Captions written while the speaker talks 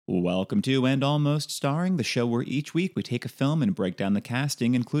Welcome to And Almost Starring, the show where each week we take a film and break down the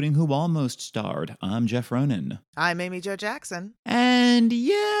casting, including who almost starred. I'm Jeff Ronan. I'm Amy Jo Jackson. And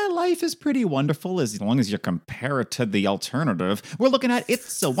yeah, life is pretty wonderful as long as you compare it to the alternative. We're looking at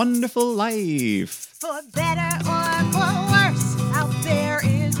It's a Wonderful Life. For better or for worse, out there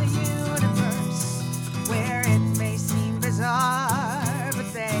is a universe where it may seem bizarre,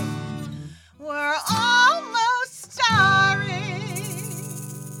 but they were almost starring.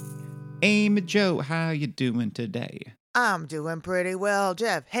 Amy Jo, how you doing today? I'm doing pretty well,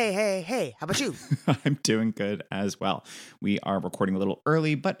 Jeff. Hey, how about you? I'm doing good as well. We are recording a little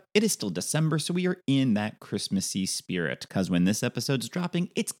early, but it is still December, so we are in that Christmassy spirit. Because when this episode's dropping,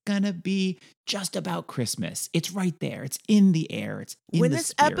 it's gonna be just about Christmas. It's right there. It's in the air. It's in when the this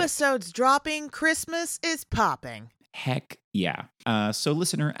spirit. episode's dropping, Christmas is popping. Heck yeah. So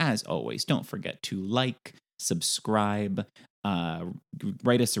listener, as always, don't forget to like, subscribe,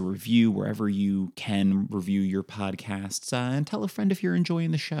 write us a review wherever you can review your podcasts, and tell a friend if you're enjoying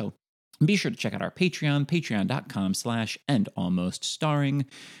the show. And be sure to check out our Patreon, patreon.com/andalmoststarring,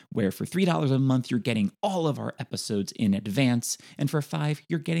 where for $3 a month, you're getting all of our episodes in advance, and for $5,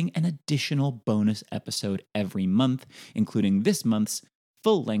 you're getting an additional bonus episode every month, including this month's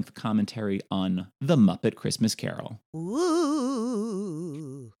full-length commentary on The Muppet Christmas Carol.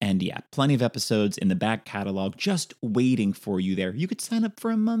 Ooh. And yeah, plenty of episodes in the back catalog just waiting for you there. You could sign up for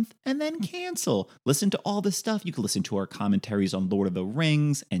a month and then cancel. Listen to all this stuff. You could listen to our commentaries on Lord of the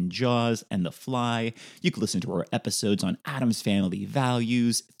Rings and Jaws and The Fly. You could listen to our episodes on Addams Family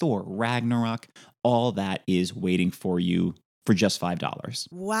Values, Thor Ragnarok. All that is waiting for you for just $5.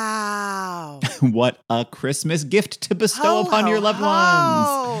 Wow. What a Christmas gift to bestow upon your loved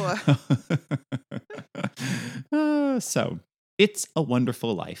ones. So, It's a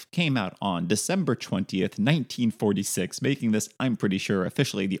Wonderful Life came out on December 20th, 1946, making this, I'm pretty sure,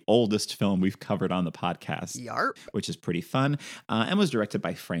 officially the oldest film we've covered on the podcast. Yarp. Which is pretty fun, and was directed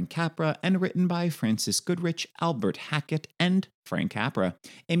by Frank Capra and written by Francis Goodrich, Albert Hackett, and Frank Capra.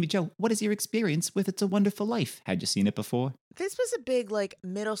 Amy Jo, what is your experience with It's a Wonderful Life? Had you seen it before? This was a big,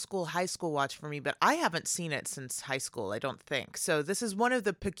 middle school, high school watch for me, but I haven't seen it since high school, I don't think. So this is one of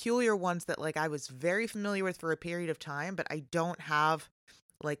the peculiar ones that, I was very familiar with for a period of time, but I don't have,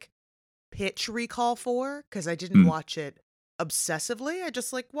 pitch recall for, because I didn't watch it obsessively. I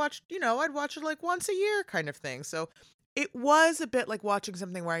just, watched, I'd watch it, once a year kind of thing. So it was a bit like watching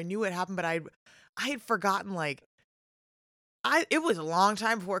something where I knew it happened, but I had forgotten, it was a long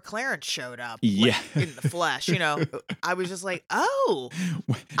time before Clarence showed up in the flesh, I was just I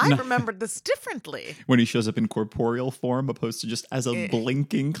remembered this differently. When he shows up in corporeal form opposed to just as a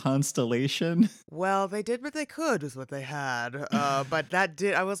blinking constellation. Well, they did what they could with what they had. But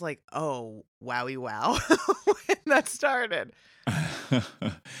I was oh, wowie wow, when that started.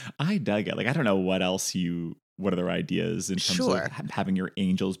 I dug it. I don't know what other ideas in terms of having your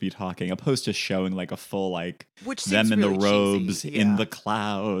angels be talking, opposed to showing a full which them in really the robes cheesy, in the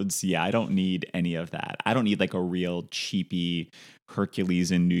clouds. Yeah, I don't need any of that. I don't need a real cheapy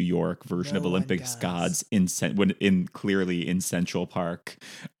Hercules in New York version of Olympics gods clearly in Central Park,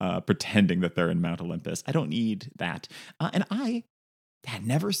 pretending that they're in Mount Olympus. I don't need that. And I had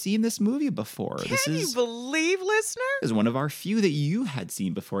never seen this movie before. Can you believe, listener? This is one of our few that you had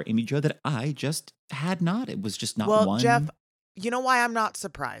seen before, Amy Jo, that I just had not. It was just not one. Well, Jeff, you know why I'm not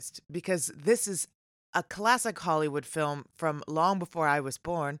surprised? Because this is a classic Hollywood film from long before I was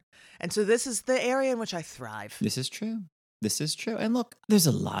born. And so this is the area in which I thrive. This is true. And look, there's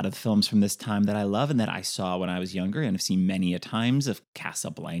a lot of films from this time that I love and that I saw when I was younger and have seen many a times. Of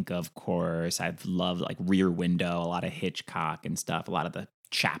Casablanca, of course. I've loved Rear Window, a lot of Hitchcock and stuff, a lot of the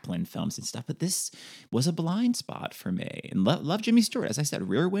Chaplin films and stuff. But this was a blind spot for me. And love Jimmy Stewart. As I said,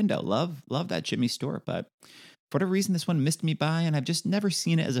 Rear Window, love that Jimmy Stewart. But for whatever reason, this one missed me by, and I've just never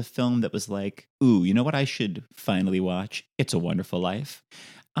seen it as a film that was ooh, you know what I should finally watch? It's a Wonderful Life.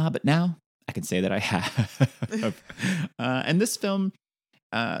 But now I can say that I have. And this film,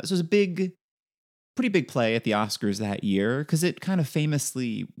 this was a pretty big play at the Oscars that year, because it kind of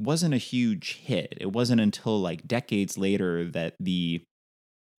famously wasn't a huge hit. It wasn't until decades later that the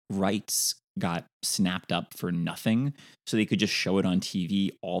rights got snapped up for nothing, so they could just show it on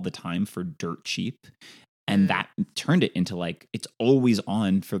TV all the time for dirt cheap. And that turned it into it's always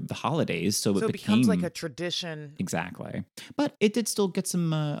on for the holidays. So it becomes a tradition. Exactly. But it did still get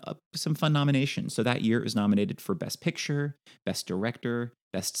some fun nominations. So that year it was nominated for Best Picture, Best Director,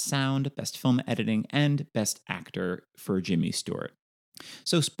 Best Sound, Best Film Editing, and Best Actor for Jimmy Stewart.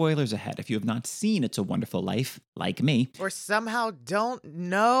 So, spoilers ahead. If you have not seen It's a Wonderful Life, like me, Or somehow don't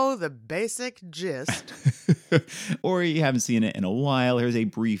know the basic gist. or you haven't seen it in a while, here's a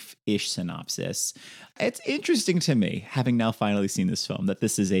brief ish synopsis. It's interesting to me, having now finally seen this film, that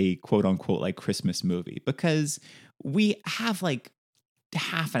this is a quote unquote like Christmas movie, because we have like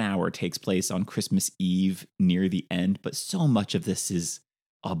half an hour takes place on Christmas Eve near the end, but so much of this is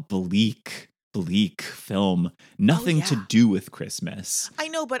a bleak film, nothing to Yeah. do with Christmas. I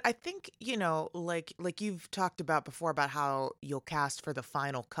know, but I think, like you've talked about before about how you'll cast for the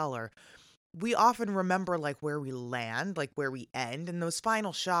final color. We often remember like where we land, like where we end, and those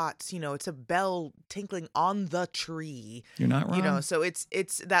final shots, it's a bell tinkling on the tree. You're not wrong. So it's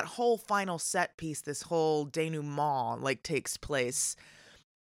that whole final set piece, this whole denouement like takes place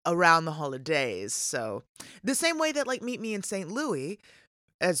around the holidays. So the same way that like Meet Me in St. Louis,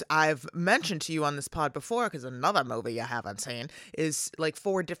 as I've mentioned to you on this pod before, because another movie you haven't seen is like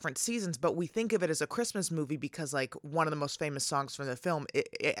 4 different seasons, but we think of it as a Christmas movie because like one of the most famous songs from the film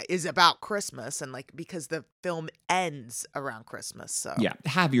is about Christmas, and like because the film ends around Christmas. So Yeah,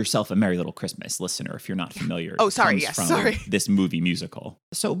 have yourself a merry little Christmas, listener, if you're not familiar. Oh, sorry, Comes yes, from sorry. This movie musical.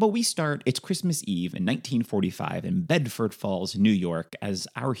 So, but we start, it's Christmas Eve in 1945 in Bedford Falls, New York, as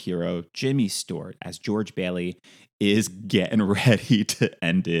our hero, Jimmy Stewart, as George Bailey, is getting ready to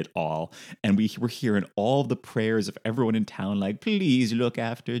end it all. And we're hearing all the prayers of everyone in town, like, please look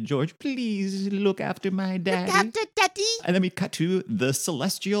after George, please look after my daddy. After Daddy. And then we cut to the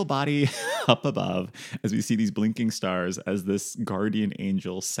celestial body up above as we see these blinking stars as this guardian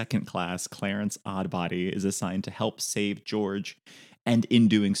angel, second class, Clarence Oddbody, is assigned to help save George. And in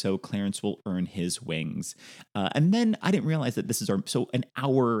doing so, Clarence will earn his wings. And then I didn't realize that this is so an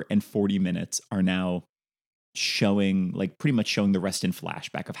hour and 40 minutes are now showing, like pretty much showing the rest in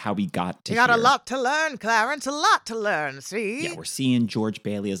flashback of how we got to You got a here. lot to learn, Clarence, a lot to learn, see? Yeah, we're seeing George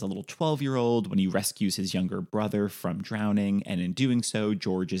Bailey as a little 12-year-old when he rescues his younger brother from drowning. And in doing so,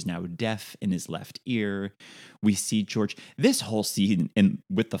 George is now deaf in his left ear. We see George, this whole scene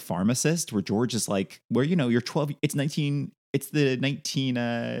with the pharmacist where George is like, where, you're 12, it's the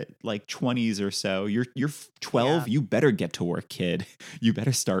 20s or so. You're 12. Yeah. You better get to work, kid. You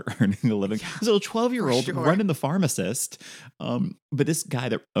better start earning a living. This little 12-year-old For sure. running the pharmacist. But this guy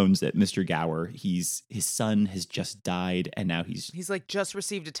that owns it, Mr. Gower, his son has just died, and now He's like just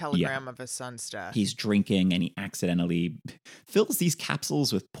received a telegram of his son's death. he's drinking, and he accidentally fills these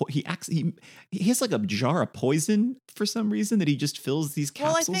capsules with he has like a jar of poison for some reason that he just fills these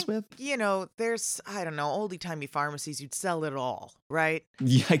capsules Well, I think, with. there's, I don't know, oldie-timey pharmacies, you'd sell it all, right?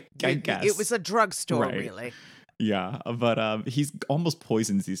 Yeah, I guess It was a drugstore, Right. really. Yeah, but he's almost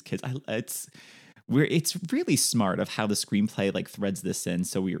poisons these kids. It's really smart of how the screenplay like threads this in.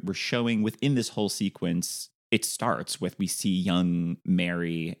 So we're showing within this whole sequence. It starts with we see young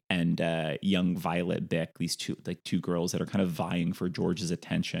Mary and young Violet Bick, these two girls that are kind of vying for George's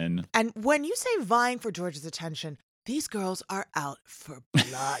attention. And when you say vying for George's attention, these girls are out for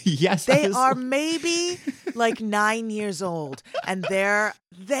blood. Yes, They are maybe like 9 years old, and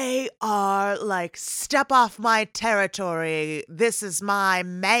they are like, step off my territory. This is my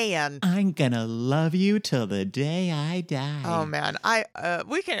man. I'm gonna love you till the day I die. Oh man,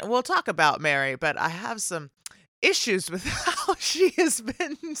 we'll talk about Mary, but I have some issues with how she has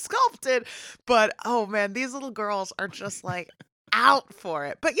been sculpted. But oh man, these little girls are just like out for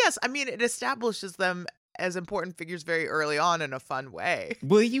it. But yes, I mean, it establishes them as important figures very early on in a fun way.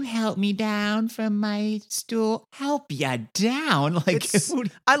 Will you help me down from my stool? Help ya down? Like,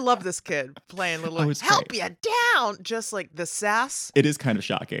 I love this kid playing little it's help great. you down, just like the sass. It is kind of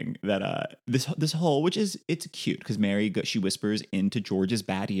shocking that this whole, which is, it's cute because Mary she whispers into George's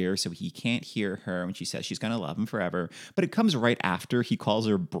bad ear so he can't hear her when she says she's gonna love him forever. But it comes right after he calls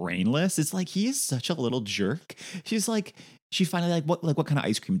her brainless. It's like he is such a little jerk. She finally what kind of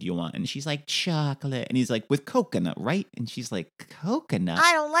ice cream do you want? And she's like, chocolate. And he's like, with coconut, right? And she's like, coconut?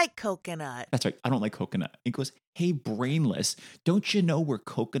 I don't like coconut. That's right. I don't like coconut. He goes, hey, brainless, don't you know where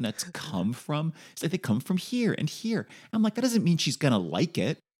coconuts come from? It's like they come from here and here. I'm like, that doesn't mean she's going to like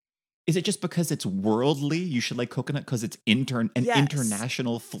it. Is it just because it's worldly? You should like coconut because it's Yes.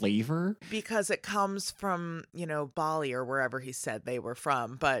 international flavor? Because it comes from, Bali or wherever he said they were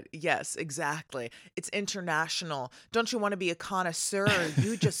from. But yes, exactly. It's international. Don't you want to be a connoisseur? Or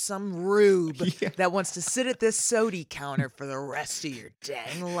you just some rube that wants to sit at this soda counter for the rest of your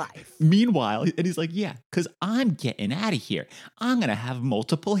dang life. Meanwhile, and he's like, yeah, because I'm getting out of here. I'm going to have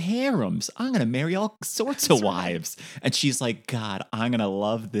multiple harems. I'm going to marry all sorts of wives. And she's like, God, I'm going to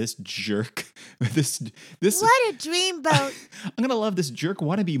love this jerk, this What a dreamboat. I'm gonna love this jerk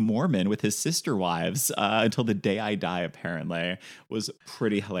wannabe Mormon with his sister wives until the day I die. Apparently, was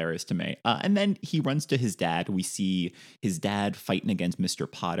pretty hilarious to me. And then he runs to his dad. We see his dad fighting against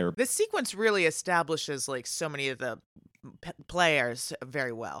Mr. Potter. This sequence really establishes like so many of the players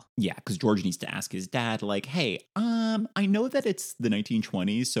very well. Yeah, because George needs to ask his dad, like, "Hey, I know that it's the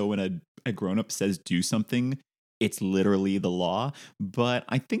 1920s, so when a grown up says do something, it's literally the law. But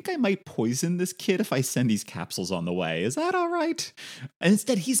I think I might poison this kid if I send these capsules on the way. Is that all right?" And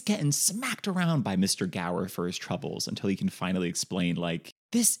instead, he's getting smacked around by Mr. Gower for his troubles until he can finally explain, like,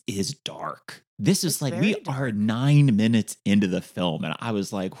 this is dark. This is It's like, very we are dark. 9 minutes into the film, and I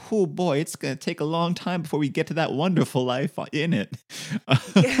was like, oh boy, it's going to take a long time before we get to that wonderful life in it.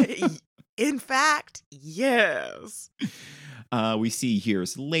 In fact, yes. We see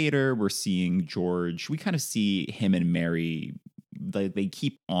years later, we're seeing George. We kind of see him and Mary. They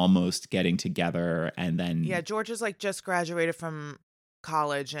keep almost getting together, and then Yeah, George is like just graduated from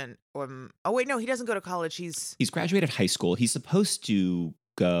college and oh wait, no, he doesn't go to college. He's he's graduated high school. He's supposed to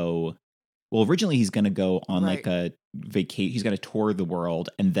go. Well, originally he's going to go on right like a vacate. He's going to tour the world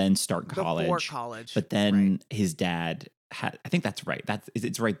and then start before college. college. But then his dad I think that's right.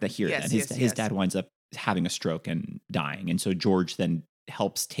 It's right that here. Yes, Then yes, his yes. dad winds up having a stroke and dying, and so George then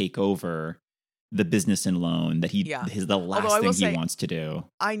helps take over the business and loan that Yeah. the last Although I will thing he say, wants to do.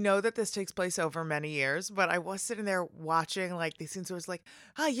 I know that this takes place over many years, but I was sitting there watching like these scenes where it's like,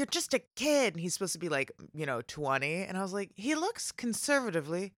 oh, you're just a kid. And he's supposed to be like, 20. And I was like, he looks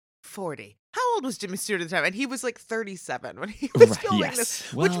conservatively 40. How old was Jimmy Stewart at the time? And he was like 37 when he was Right, filming yes.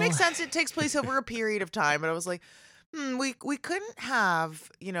 this, which Well- makes sense. It takes place over a period of time. And I was like, we couldn't have,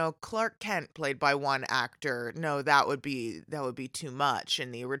 Clark Kent played by one actor. No, that would be too much.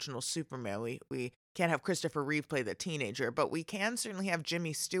 In the original Superman, we can't have Christopher Reeve play the teenager, but we can certainly have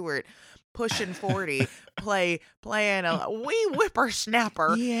Jimmy Stewart pushing 40 playing a wee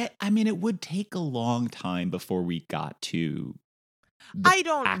whippersnapper. Yeah, I mean, it would take a long time before we got to I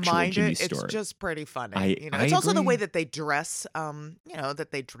don't actual mind Jimmy it. Stewart. It's just pretty funny. I It's also the agree. way that they dress. That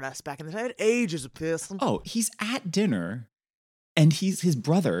they dress back in the day. Age is a person. Oh, he's at dinner, and his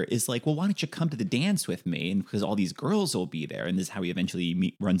brother is like, well, why don't you come to the dance with me? And because all these girls will be there, and this is how he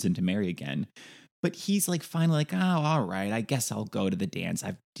eventually runs into Mary again. But he's like, finally, like, oh, all right, I guess I'll go to the dance.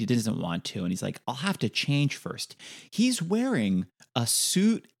 He doesn't want to, and he's like, I'll have to change first. He's wearing a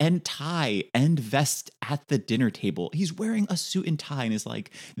suit and tie and vest at the dinner table. He's wearing a suit and tie, and is like,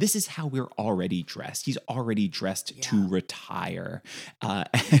 this is how we're already dressed. He's already dressed to Yeah. retire. And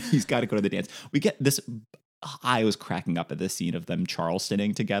he's got to go to the dance. We get this. I was cracking up at this scene of them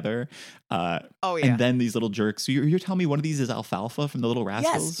Charlestoning together. Oh yeah. And then these little jerks. So you're telling me one of these is Alfalfa from the Little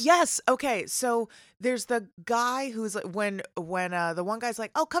Rascals? Yes. Okay. So there's the guy who's like, when the one guy's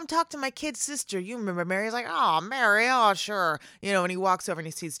like, oh, come talk to my kid sister. You remember Mary's like, oh, Mary, oh, sure. And he walks over and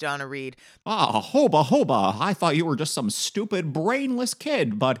he sees Donna Reed. Ah, hoba. I thought you were just some stupid, brainless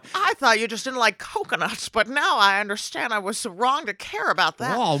kid, but I thought you just didn't like coconuts, but now I understand I was so wrong to care about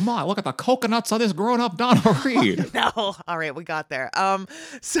that. oh my, look at the coconuts of this grown-up Donna Reed. No. All right, we got there.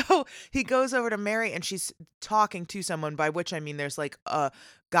 So he goes over to Mary and she's talking to someone, by which I mean there's like a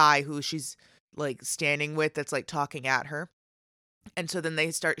guy who she's like standing with that's like talking at her. And so then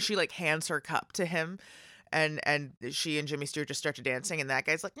she like hands her cup to him and she and Jimmy Stewart just start to dancing and that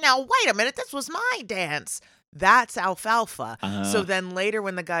guy's like, now wait a minute, this was my dance. That's Alfalfa. So then later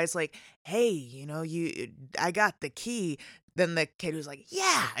when the guy's like, hey, I got the key. Then the kid who's like,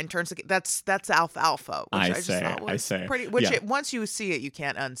 yeah, and turns the that's Alfalfa, which I just thought was pretty. Which yeah. once you see it, you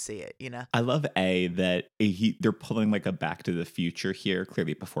can't unsee it. I love that they're pulling like a Back to the Future here,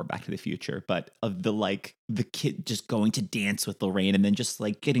 clearly before Back to the Future, but of the kid just going to dance with Lorraine and then just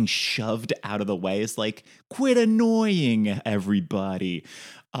like getting shoved out of the way is like, quit annoying everybody.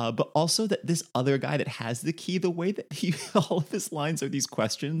 But also that this other guy that has the key, the way that all of his lines are these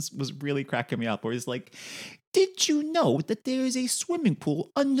questions was really cracking me up. Where he's like, did you know that there is a swimming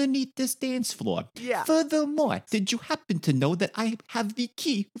pool underneath this dance floor? Yeah. Furthermore, did you happen to know that I have the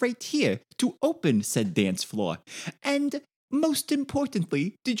key right here to open said dance floor? And most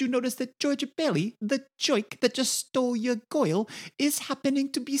importantly, did you notice that George Bailey, the joik that just stole your goyle, is happening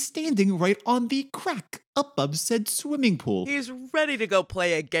to be standing right on the crack above said swimming pool? He's ready to go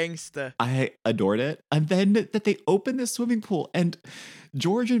play a gangster. I adored it. And then that they open the swimming pool and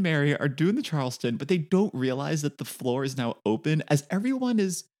George and Mary are doing the Charleston, but they don't realize that the floor is now open as everyone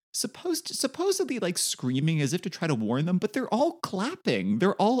is supposedly like screaming as if to try to warn them, but they're all clapping.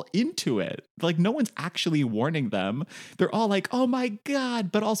 They're all into it. Like no one's actually warning them. They're all like, oh my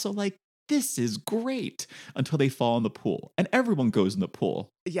God, but also like, this is great, until they fall in the pool. And everyone goes in the pool.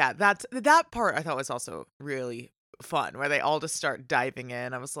 Yeah, that part I thought was also really fun, where they all just start diving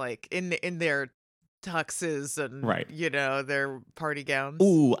in. I was like, in their tuxes and, Right. their party gowns.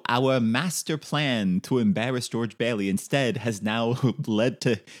 Ooh, our master plan to embarrass George Bailey instead has now led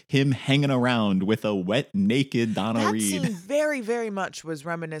to him hanging around with a wet, naked Donna That Reed. scene very, very much was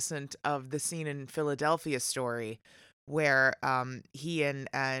reminiscent of the scene in Philadelphia Story where he and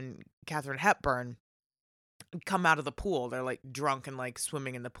Katharine Hepburn come out of the pool. They're like drunk and like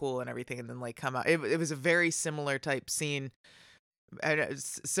swimming in the pool and everything, and then like come out. It was a very similar type scene, and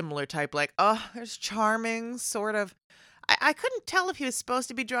it's similar type like, oh, there's Charming, sort of. I couldn't tell if he was supposed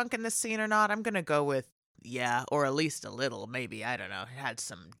to be drunk in this scene or not. I'm gonna go with yeah, or at least a little, maybe. I don't know. He had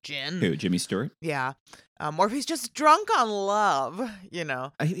some gin. Who, Jimmy Stewart? Yeah. Or if he's just drunk on love.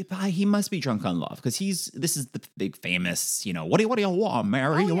 He must be drunk on love, because this is the big famous, what do you want,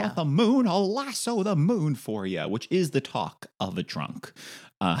 Mary? Oh, You yeah. want the moon? I'll lasso the moon for you, which is the talk of a drunk.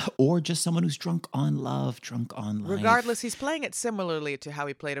 Or just someone who's drunk on love, drunk on life. Regardless, he's playing it similarly to how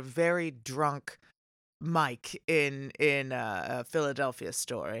he played a very drunk Mike in Philadelphia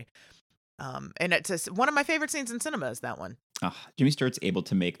Story. And it's one of my favorite scenes in cinema is that one. Jimmy Stewart's able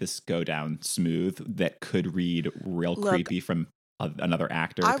to make this go down smooth that could read real Look, creepy from another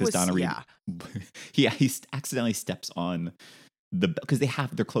actor, because Donna Reed, he accidentally steps on because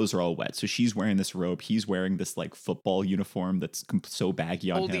their clothes are all wet. So she's wearing this robe. He's wearing this like football uniform that's so baggy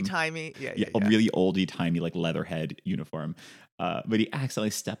on him. Oldie timey. Yeah. A really oldie timey like leatherhead uniform. But he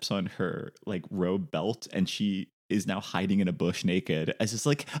accidentally steps on her like robe belt, and she is now hiding in a bush naked, as it's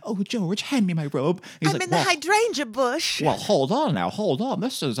like, oh, George, hand me my robe. I'm in the hydrangea bush. Well, hold on.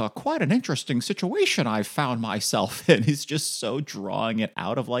 This is quite an interesting situation I've found myself in. He's just so drawing it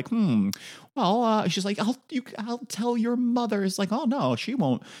out of like, well, she's like, I'll tell your mother. It's like, oh no, she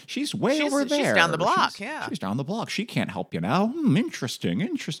won't. She's over there. She's down the block. She's down the block. She can't help you now.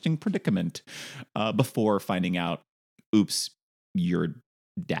 Interesting predicament. Before finding out, oops, your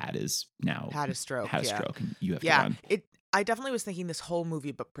dad is now had a stroke. And you have to run. I definitely was thinking this whole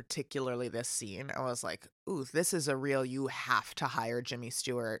movie, but particularly this scene, I was like, ooh, this is a real, you have to hire Jimmy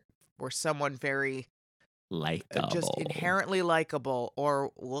Stewart, or someone very likable, just inherently likable,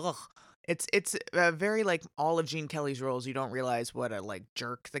 or ugh. It's very like all of Gene Kelly's roles. You don't realize what a like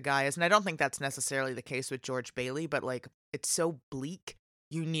jerk the guy is, and I don't think that's necessarily the case with George Bailey. But like, it's so bleak.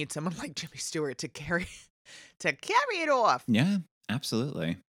 You need someone like Jimmy Stewart to carry it off. Yeah,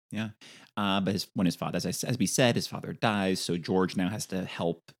 absolutely. Yeah, but when his father, as we said, his father dies, so George now has to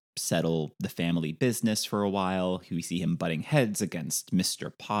help settle the family business for a while. We see him butting heads against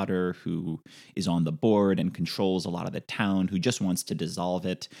Mr. Potter, who is on the board and controls a lot of the town, who just wants to dissolve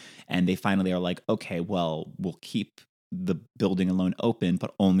it. And they finally are like, okay, well, we'll keep the building alone open,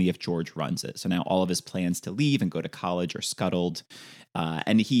 but only if George runs it. So now all of his plans to leave and go to college are scuttled.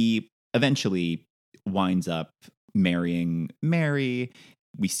 And he eventually winds up marrying Mary.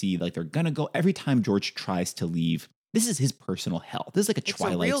 We see like they're gonna go every time George tries to leave. This is his personal hell. This is like a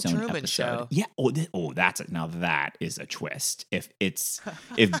Twilight Zone Truman episode. Show. Yeah. That's it. Now that is a twist. If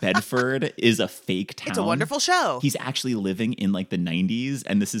Bedford is a fake town, it's a wonderful show. He's actually living in like the 90s,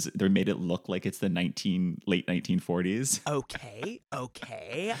 and they made it look like it's the late 1940s.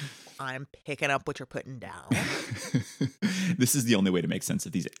 Okay. I'm picking up what you're putting down. This is the only way to make sense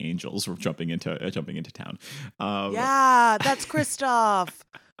of these angels jumping into town. Yeah, that's Christoph.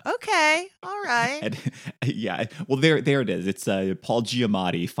 Okay, all right. And, yeah, well, there it is. It's Paul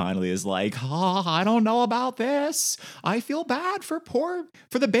Giamatti finally is like, I don't know about this. I feel bad for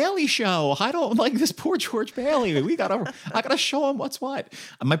the Bailey show. I don't like this poor George Bailey. I gotta show him what's what.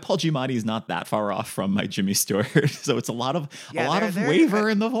 My Paul Giamatti is not that far off from my Jimmy Stewart, so it's a lot of waver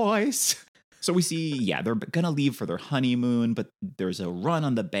in the voice. So we see, they're going to leave for their honeymoon, but there's a run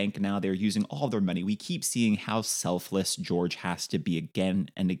on the bank now. They're using all their money. We keep seeing how selfless George has to be again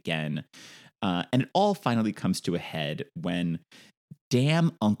and again. And it all finally comes to a head when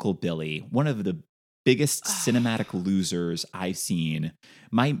damn Uncle Billy, one of the biggest cinematic losers I've seen.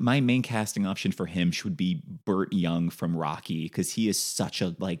 My main casting option for him should be Burt Young from Rocky, because he is such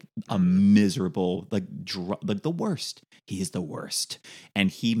a miserable, the worst. He is the worst.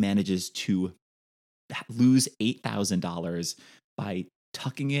 And he manages to lose $8,000 by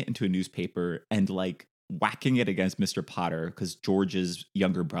tucking it into a newspaper and whacking it against Mr. Potter, because George's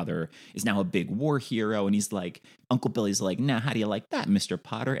younger brother is now a big war hero. And he's like, Uncle Billy's like, nah, how do you like that, Mr.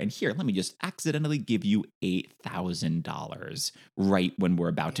 Potter? And here, let me just accidentally give you $8,000 right when we're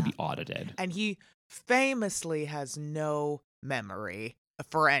about to be audited. And he famously has no memory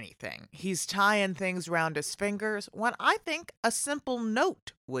for anything. He's tying things around his fingers when I think a simple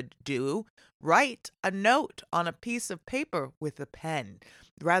note would do. Write a note on a piece of paper with a pen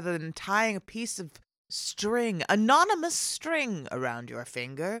rather than tying a piece of string, anonymous string, around your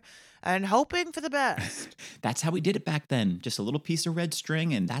finger and hoping for the best. That's how we did it back then. Just a little piece of red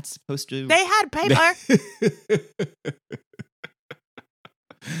string, and that's supposed to. They had paper.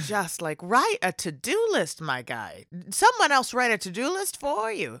 Just like write a to-do list, my guy. Someone else write a to-do list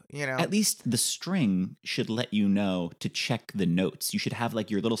for you, you know. At least the string should let you know to check the notes. You should have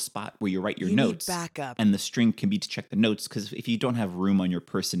like your little spot where you write your notes. Need backup. And the string can be to check the notes, because if you don't have room on your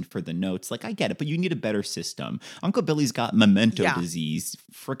person for the notes, like I get it, but you need a better system. Uncle Billy's got memento disease.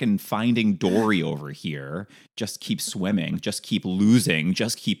 Frickin' Finding Dory over here. Just keep swimming. Just keep losing.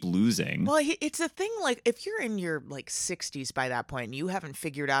 Just keep losing. Well, it's a thing, like, if you're in your, like, 60s by that point and you haven't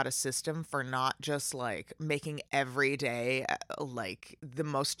figured out a system for not just, like, making every day, like, the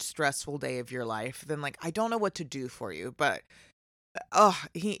most stressful day of your life, then, like, I don't know what to do for you, but,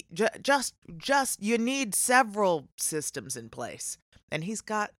 you need several systems in place. And he's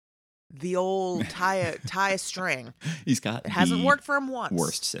got the old tie a string. He's got it hasn't worked for him once.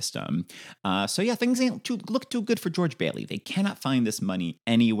 Worst system. So yeah, things ain't look too good for George Bailey. They cannot find this money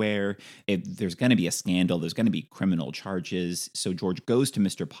anywhere. There's going to be a scandal. There's going to be criminal charges. So George goes to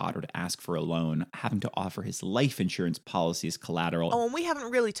Mr. Potter to ask for a loan, having to offer his life insurance policy as collateral. Oh, and we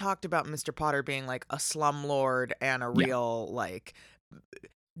haven't really talked about Mr. Potter being like a slumlord and a real like.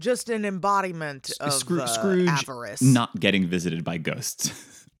 Just an embodiment of Scrooge avarice. Not getting visited by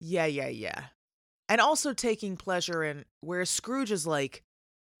ghosts. Yeah. And also taking pleasure in, where Scrooge is like,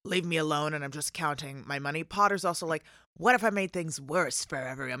 leave me alone and I'm just counting my money. Potter's also like, what if I made things worse for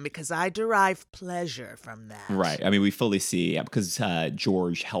everyone because I derive pleasure from that? Right. I mean, we fully see, because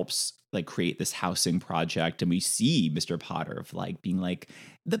George helps like create this housing project, and we see Mr. Potter of like being like,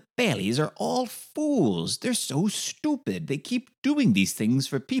 the Baileys are all fools. They're so stupid. They keep doing these things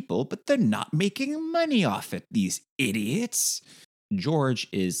for people, but they're not making money off it, these idiots. George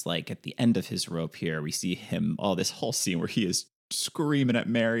is like at the end of his rope here. We see him, this whole scene where he is screaming at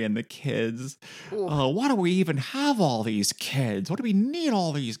Mary and the kids. Why do we even have all these kids? What do we need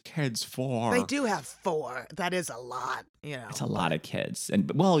all these kids for? They do have 4. That is a lot, you know. It's a lot of kids.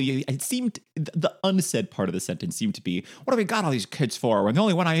 And it seemed, the unsaid part of the sentence seemed to be, what do we got all these kids for when the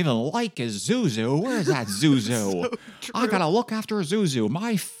only one I even like is Zuzu? Where's that Zuzu? So I gotta look after Zuzu,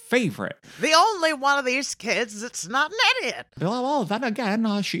 my favorite. The only one of these kids that's not an idiot. Well, then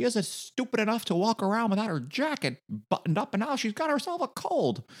again, she isn't stupid enough to walk around without her jacket buttoned up, and now she's got herself a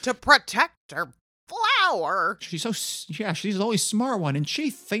cold. To protect her flower. She's the only smart one, and she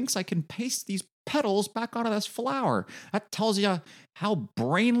thinks I can paste these petals back onto this flower. That tells you how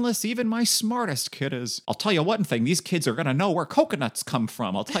brainless even my smartest kid is. I'll tell you one thing, these kids are gonna know where coconuts come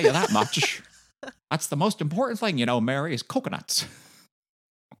from. I'll tell you that much. That's the most important thing, Mary, is coconuts.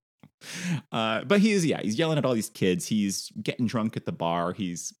 But he's yelling at all these kids. He's getting drunk at the bar.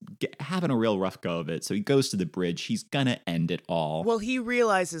 He's having a real rough go of it. So he goes to the bridge. He's gonna end it all. Well, he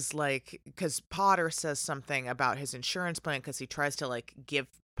realizes, like, because Potter says something about his insurance plan, because he tries to, like, give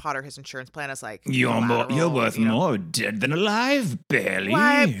Potter his insurance plan as, like, you're worth more dead than alive, Bailey.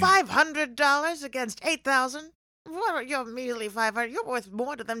 Why, $500 against $8,000? What, you're measly 500. You're worth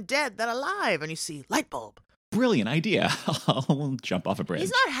more to them dead than alive. And you see, light bulb. Brilliant idea. I'll jump off a bridge.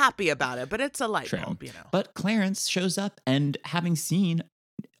 He's not happy about it, but it's a light bulb, But Clarence shows up, and having seen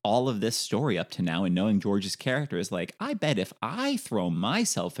all of this story up to now and knowing George's character, is like, I bet if I throw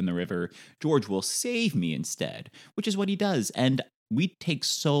myself in the river, George will save me instead, which is what he does. And we take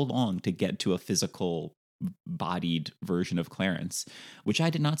so long to get to a physical bodied version of Clarence, which I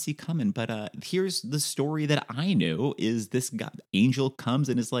did not see coming. But here's the story that I knew, is this guy, Angel, comes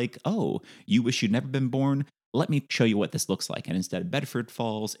and is like, oh, you wish you'd never been born? Let me show you what this looks like. And instead of Bedford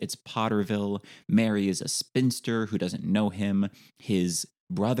Falls, it's Potterville. Mary is a spinster who doesn't know him. His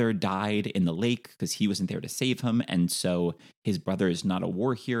brother died in the lake because he wasn't there to save him. And so his brother is not a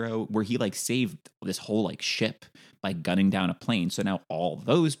war hero, where he like saved this whole like ship by gunning down a plane. So now all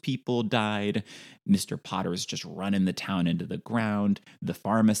those people died. Mr. Potter is just running the town into the ground. The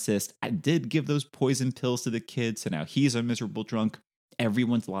pharmacist did give those poison pills to the kids. So now he's a miserable drunk.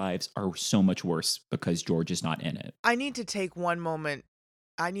 Everyone's lives are so much worse because George is not in it. I need to take one moment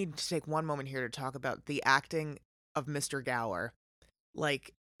here to talk about the acting of Mr. Gower.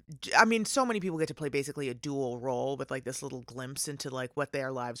 Like, I mean, so many people get to play basically a dual role with like this little glimpse into like what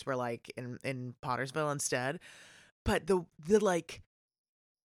their lives were like in Pottersville instead. But the like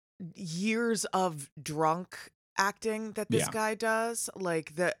years of drunk acting that this guy does,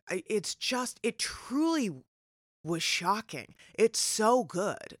 like it truly was shocking. It's so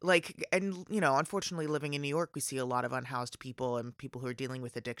good. Like, and unfortunately living in New York, we see a lot of unhoused people and people who are dealing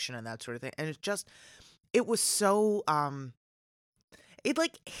with addiction and that sort of thing. And it was so it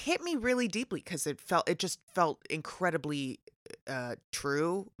like hit me really deeply because it just felt incredibly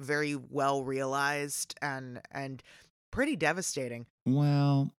true, very well realized, and pretty devastating.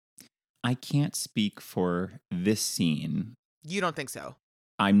 Well, I can't speak for this scene. You don't think so?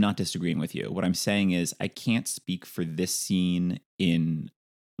 I'm not disagreeing with you. What I'm saying is I can't speak for this scene in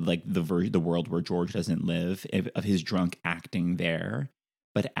like the world where George doesn't live, of his drunk acting there.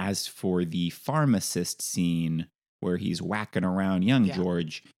 But as for the pharmacist scene where he's whacking around young Yeah.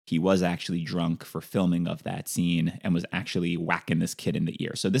 George, he was actually drunk for filming of that scene and was actually whacking this kid in the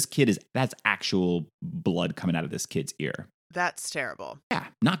ear. So that's actual blood coming out of this kid's ear. That's terrible. Yeah,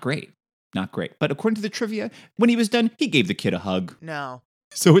 not great. Not great. But according to the trivia, when he was done, he gave the kid a hug. No.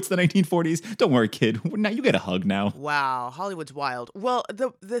 So it's the 1940s. Don't worry, kid. Now you get a hug now. Wow, Hollywood's wild. Well,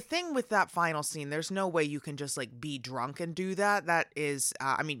 the thing with that final scene, there's no way you can just like be drunk and do that. That is,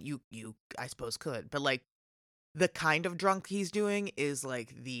 I mean, you I suppose could, but like the kind of drunk he's doing is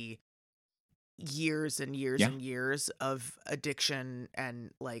like the years and years Yeah. and years of addiction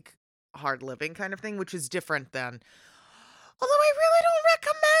and like hard living kind of thing, which is different than. Although I really don't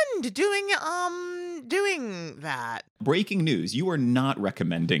recommend doing that. Breaking news. You are not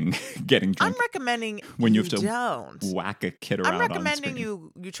recommending getting drunk I'm recommending when you you have to don't. whack a kid around I'm on recommending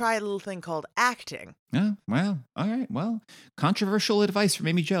screen. you try a little thing called acting. Yeah, well, all right. Well, controversial advice from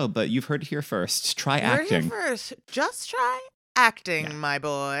Amy Jo, but you've heard it here first. Try You heard it here acting. first. Just try acting, Yeah. my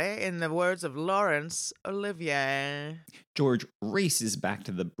boy, in the words of Laurence Olivier. George races back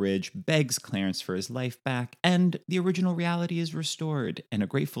to the bridge, begs Clarence for his life back, and the original reality is restored. And a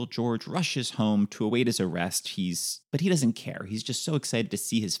grateful George rushes home to await his arrest. But he doesn't care. He's just so excited to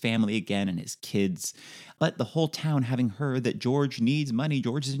see his family again and his kids. But the whole town, having heard that George needs money,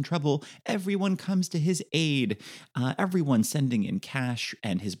 George is in trouble, everyone comes to his aid. Everyone sending in cash,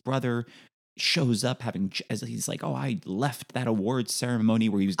 and his brother shows up as he's like, oh, I left that awards ceremony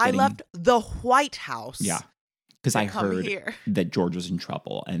where he was getting. I left the White House. Yeah. Because I come heard here. that George was in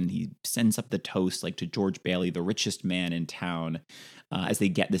trouble, and he sends up the toast like to George Bailey, the richest man in town, as they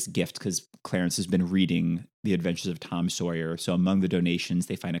get this gift because Clarence has been reading The Adventures of Tom Sawyer. So among the donations,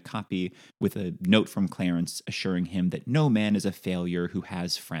 they find a copy with a note from Clarence assuring him that no man is a failure who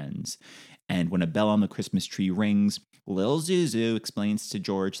has friends. And when a bell on the Christmas tree rings, Lil Zuzu explains to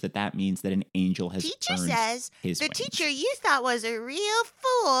George that means that an angel has Teacher earned says his the wings. teacher you thought was a real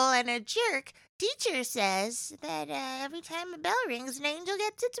fool and a jerk. Teacher says that every time a bell rings, an angel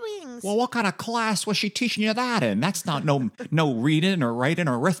gets its wings. Well, what kind of class was she teaching you that in? That's not no reading or writing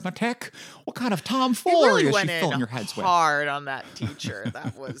or arithmetic. What kind of He tomfoolery really is she went filling in your heads with? hard on that teacher.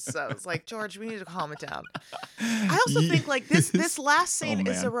 That was I was like, George, we need to calm it down. I also think like this last scene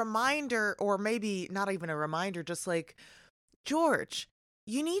is a man. reminder, or maybe not even a reminder, just like, George,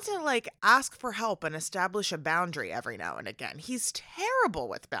 you need to like ask for help and establish a boundary every now and again. He's terrible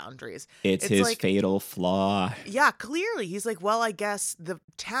with boundaries. It's It's his like- fatal flaw. Yeah, clearly he's like, well, I guess the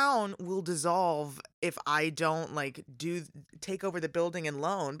town will dissolve if I don't like take over the building and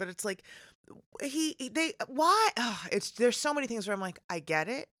loan. But it's like why? There's so many things where I'm like, I get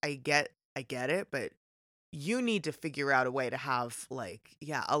it, but you need to figure out a way to have like,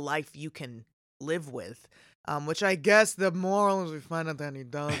 a life you can live with. Which I guess the moral is we find out that he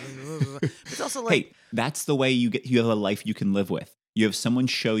does. It's also like, Hey, that's the way you have a life you can live with. You have someone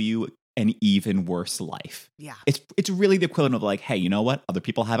show you an even worse life. yeah. It's really the equivalent of like, hey, you know what? Other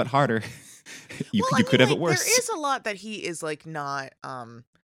people have it harder. you Well, I could mean, have it like, worse. There is a lot that he is like not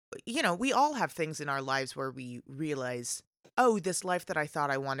we all have things in our lives where we realize, oh, this life that I thought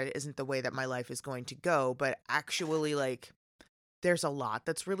I wanted isn't the way that my life is going to go, but actually like there's a lot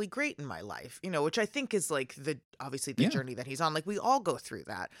that's really great in my life, which I think is like obviously the Yeah. journey that he's on. Like we all go through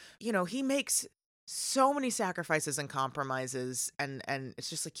that. He makes so many sacrifices and compromises, and it's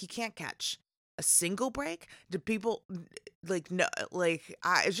just like he can't catch a single break. Do people like no like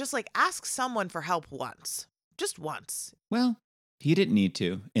it's just like ask someone for help once. Just once. Well, he didn't need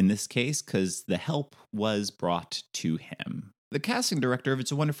to in this case because the help was brought to him. The casting director of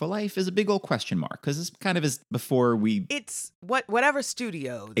It's a Wonderful Life is a big old question mark because this kind of is before we It's whatever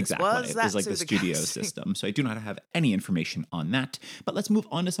studio this exactly. was. It was That's like who the studio casting- system. So I do not have any information on that. But let's move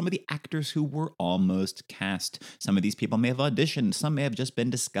on to some of the actors who were almost cast. Some of these people may have auditioned. Some may have just been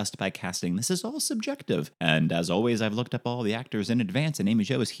discussed by casting. This is all subjective. And as always, I've looked up all the actors in advance, and Amy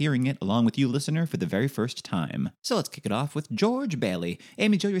Jo is hearing it along with you, listener, for the very first time. So let's kick it off with George Bailey.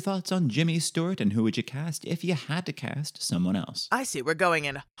 Amy Jo, your thoughts on Jimmy Stewart, and who would you cast if you had to cast someone else? I see. We're going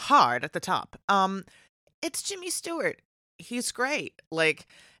in hard at the top. It's Jimmy Stewart. He's great. Like,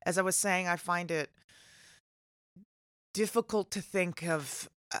 as I was saying, I find it difficult to think of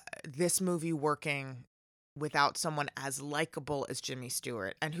this movie working without someone as likable as Jimmy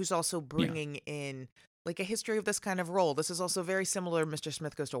Stewart, and who's also Yeah. bringing in like a history of this kind of role. This is also very similar to Mr.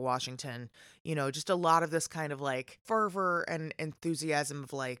 Smith Goes to Washington. Just a lot of this kind of like fervor and enthusiasm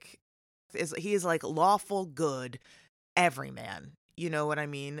of like he is like lawful good everyman. You know what I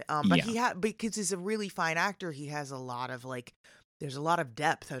mean? But Yeah. because he's a really fine actor, he has a lot of like there's a lot of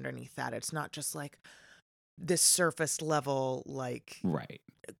depth underneath that. It's not just like this surface level like Right.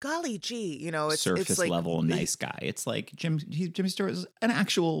 golly gee, it's Surface like level nice guy. It's like Jimmy Stewart is an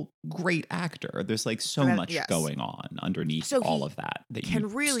actual great actor. There's like so much yes. going on underneath So all he of that can you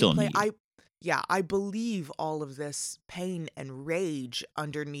really still play. need. I believe all of this pain and rage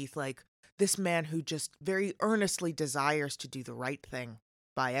underneath like this man who just very earnestly desires to do the right thing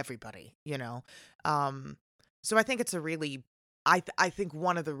by everybody, so I think it's a really I think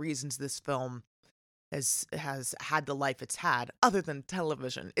one of the reasons this film has had the life it's had other than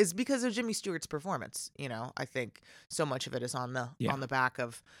television is because of Jimmy Stewart's performance. I think so much of it is on the Yeah. back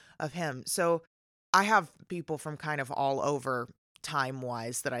of him. So I have people from kind of all over time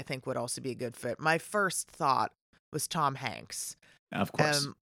wise that I think would also be a good fit. My first thought was Tom Hanks. Of course.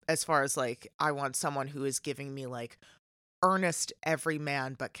 As far as like I want someone who is giving me like earnest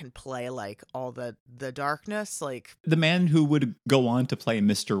everyman but can play like all the darkness, like The man who would go on to play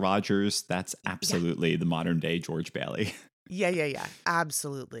Mr. Rogers, that's absolutely the modern day George Bailey. yeah,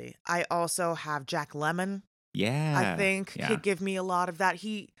 absolutely. I also have Jack Lemmon. Yeah. I think Yeah. could give me a lot of that.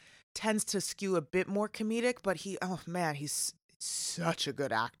 He tends to skew a bit more comedic, but he's such a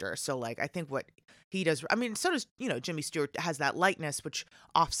good actor. So like I think what he does, I mean, so does, Jimmy Stewart has that lightness which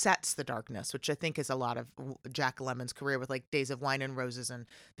offsets the darkness, which I think is a lot of Jack Lemmon's career with like Days of Wine and Roses and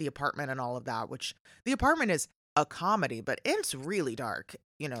The Apartment and all of that, which The Apartment is a comedy, but it's really dark,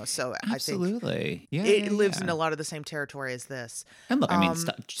 so I think Absolutely. Yeah. it yeah, lives yeah. in a lot of the same territory as this. And look, I mean, Um,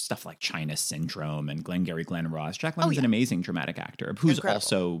 stuff like China Syndrome and Glengarry Glen Ross. Jack Lemmon's yeah. an amazing dramatic actor who's Incredible.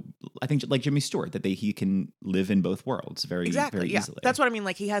 also, I think, like Jimmy Stewart, that he can live in both worlds very Exactly. Yeah. easily. That's what I mean.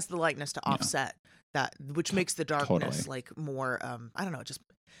 Like he has the lightness to offset that, which makes the darkness Totally. like more, I don't know, just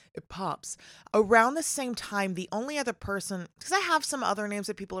it pops. Around the same time, the only other person, because I have some other names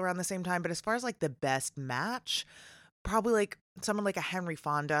of people around the same time, but as far as like the best match, probably like someone like a Henry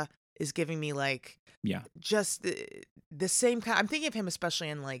Fonda is giving me like Yeah. just the same kind. I'm thinking of him especially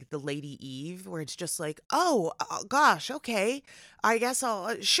in like The Lady Eve, where it's just like, oh gosh, okay, I guess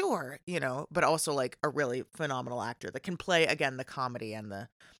I'll sure, but also like a really phenomenal actor that can play again the comedy and the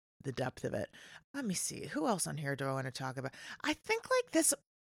depth of it. Let me see who else on here do I want to talk about. I think like this.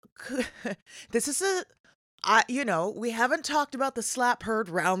 This is we haven't talked about the slap heard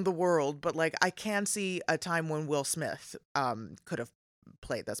round the world, but like I can see a time when Will Smith could have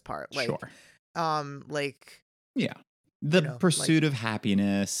played this part. Like Sure. like Yeah. The like- Pursuit of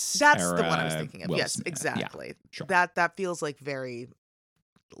Happiness. that's the one I was era thinking of. Will Yes, Smith. Yeah, exactly. sure. That feels like very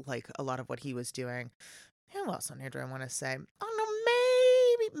like a lot of what he was doing. Who else on here do I want to say? I don't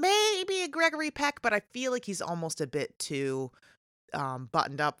know, maybe a Gregory Peck, but I feel like he's almost a bit too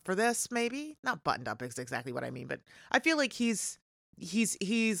buttoned up for this. Maybe not buttoned up is exactly what I mean, but I feel like he's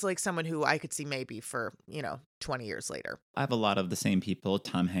like someone who I could see maybe for 20 years later. I have a lot of the same people.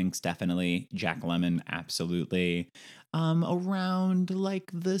 Tom Hanks, definitely. Jack Lemmon, absolutely. Around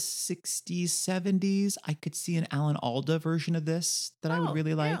like the 60s, 70s, I could see an Alan Alda version of this that I would Oh,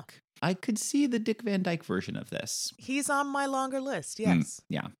 really yeah. like. I could see the Dick Van Dyke version of this. He's on my longer list. Yes.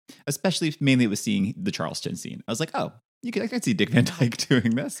 Yeah. Especially mainly with seeing the Charleston scene. I was like, oh, I could see Dick Van Dyke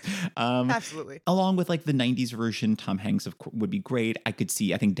doing this. Absolutely. Along with like the 90s version, Tom Hanks would be great. I think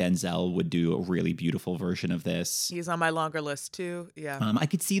Denzel would do a really beautiful version of this. He's on my longer list too. Yeah. I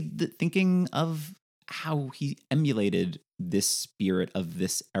could see thinking of how he emulated this spirit of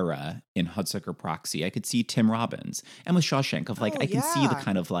this era in Hudsucker Proxy. I could see Tim Robbins and with Shawshank of like, Oh, I can see the yeah.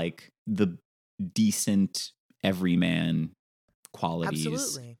 kind of like the decent everyman qualities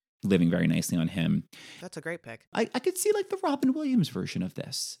Absolutely. living very nicely on him. That's a great pick. I could see like the Robin Williams version of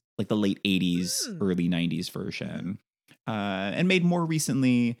this, like the late 80s, early 90s version. And made more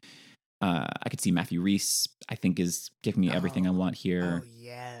recently, I could see Matthew Rhys, I think, is giving me everything I want here. Oh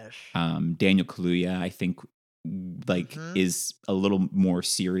yes. Daniel Kaluuya, I think, like, is a little more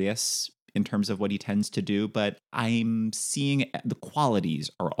serious in terms of what he tends to do, but I'm seeing the qualities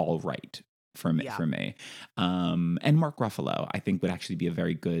are all right for me. Yeah. And Mark Ruffalo, I think, would actually be a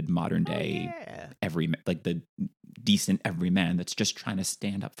very good modern day yeah. the decent everyman that's just trying to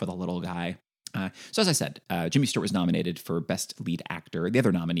stand up for the little guy. So as I said, Jimmy Stewart was nominated for Best Lead Actor. The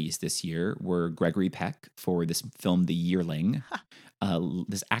other nominees this year were Gregory Peck for this film, The Yearling.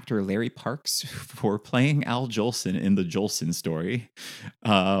 This actor Larry Parks for playing Al Jolson in the Jolson Story.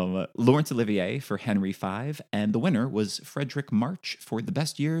 Laurence Olivier for Henry V. And the winner was Frederick March for The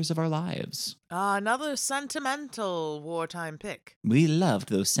Best Years of Our Lives. Another sentimental wartime pick. We loved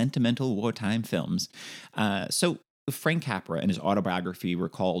those sentimental wartime films. So Frank Capra in his autobiography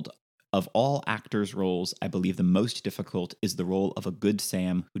recalled, of all actors' roles, I believe the most difficult is the role of a good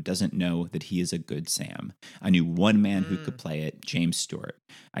Sam who doesn't know that he is a good Sam. I knew one man who could play it, James Stewart.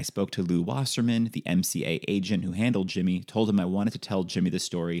 I spoke to Lou Wasserman, the MCA agent who handled Jimmy, told him I wanted to tell Jimmy the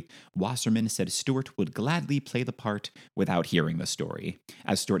story. Wasserman said Stewart would gladly play the part without hearing the story.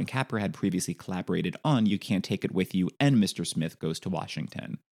 As Stewart and Capra had previously collaborated on You Can't Take It With You and Mr. Smith Goes to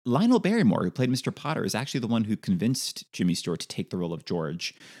Washington. Lionel Barrymore, who played Mr. Potter, is actually the one who convinced Jimmy Stewart to take the role of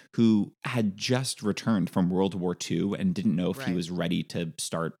George, who had just returned from World War II and didn't know if he was ready to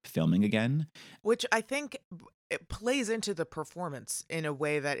start filming again. Which I think it plays into the performance in a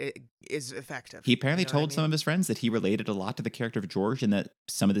way that it is effective. He apparently told some of his friends that he related a lot to the character of George and that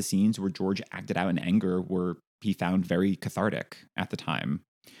some of the scenes where George acted out in anger were, he found, very cathartic at the time,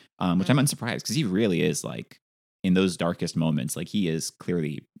 which I'm unsurprised because he really is like, in those darkest moments, like he is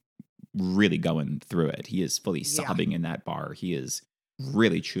clearly really going through it. He is fully sobbing in that bar. He is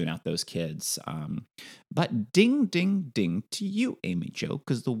really chewing out those kids. But ding, ding, ding to you, Amy Jo,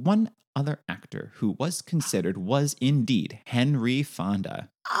 because the one other actor who was considered was indeed Henry Fonda.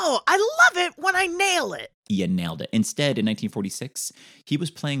 Oh, I love it when I nail it. You nailed it. Instead, in 1946, he was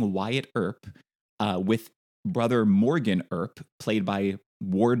playing Wyatt Earp with brother Morgan Earp, played by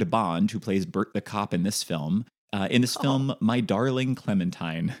Ward Bond, who plays Bert the cop in this film. In this film, My Darling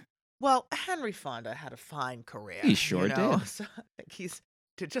Clementine. Well, Henry Fonda had a fine career. He sure did. So I think he's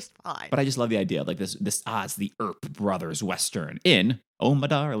just fine. But I just love the idea of like this it's the Earp Brothers Western in Oh My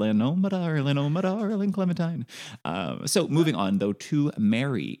Darling, Oh My Darling, Oh My Darling Clementine. So moving on, though, to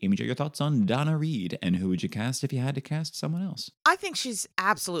Mary. Amy Jo, your thoughts on Donna Reed, and who would you cast if you had to cast someone else? I think she's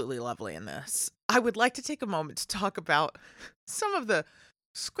absolutely lovely in this. I would like to take a moment to talk about some of the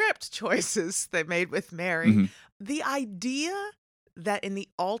script choices they made with Mary. Mm-hmm. The idea that in the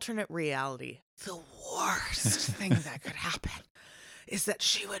alternate reality, the worst thing that could happen is that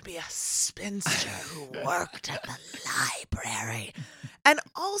she would be a spinster who worked at the library. And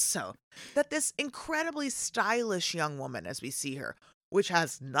also that this incredibly stylish young woman, as we see her, which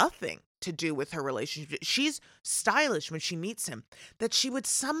has nothing to do with her relationship, she's stylish when she meets him, that she would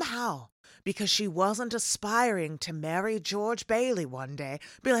somehow, because she wasn't aspiring to marry George Bailey one day,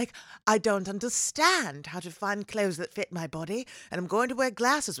 be like, I don't understand how to find clothes that fit my body, and I'm going to wear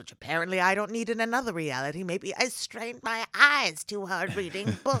glasses, which apparently I don't need in another reality. Maybe I strained my eyes too hard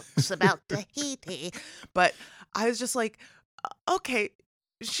reading books about Tahiti. But I was just like, okay,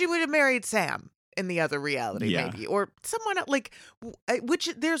 she would have married Sam in the other reality, maybe, or someone like, which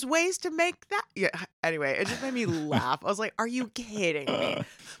there's ways to make that. Yeah. Anyway, it just made me laugh. I was like, "Are you kidding me?"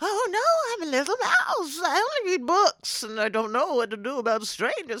 Oh no, I'm a little mouse. I only read books, and I don't know what to do about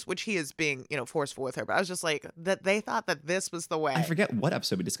strangers. Which he is being, forceful with her. But I was just like, that they thought that this was the way. I forget what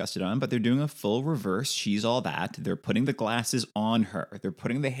episode we discussed it on, but they're doing a full reverse. She's all that. They're putting the glasses on her. They're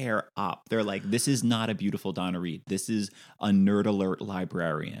putting the hair up. They're like, this is not a beautiful Donna Reed. This is a nerd alert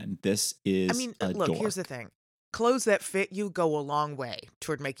librarian. This is. Look, dork. Here's the thing. Clothes that fit you go a long way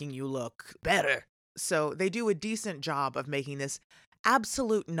toward making you look better. So they do a decent job of making this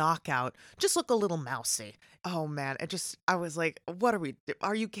absolute knockout just look a little mousy. Oh man, I was like,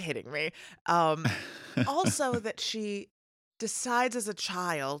 are you kidding me? Also that she decides as a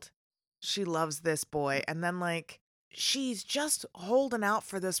child she loves this boy, and then like she's just holding out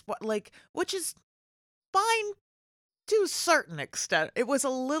for this, which is fine to a certain extent. It was a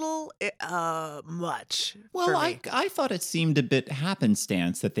little much. Well, I thought it seemed a bit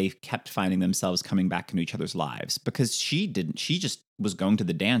happenstance that they kept finding themselves coming back into each other's lives, because she just was going to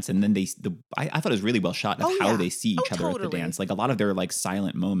the dance, and then I thought it was really well shot of how they see each other at the dance. Like a lot of their like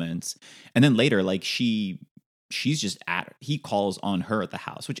silent moments, and then later like she's just he calls on her at the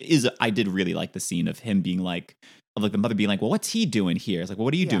house, which is, I did really like the scene of him being like, of like the mother being like, well, what's he doing here? It's like, well,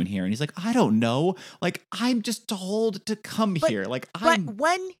 what are you doing here? And he's like, I don't know. Like, I'm just told to come here. But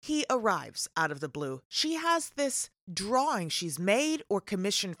when he arrives out of the blue, she has this drawing she's made or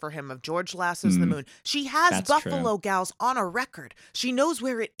commissioned for him of George Lasso's The Moon. She has Buffalo Gals on a record. She knows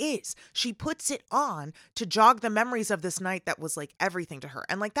where it is. She puts it on to jog the memories of this night that was like everything to her.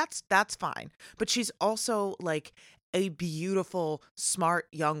 And like, that's fine. But she's also like a beautiful, smart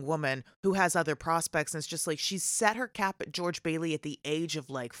young woman who has other prospects. And it's just like she's set her cap at George Bailey at the age of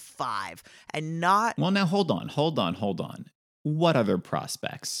like 5 and not. Well, now hold on. What other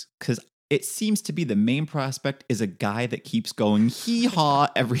prospects? Because it seems to be the main prospect is a guy that keeps going hee-haw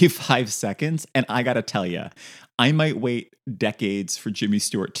every 5 seconds. And I got to tell you, I might wait decades for Jimmy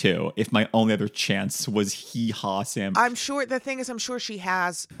Stewart too if my only other chance was hee-haw Sam. I'm sure she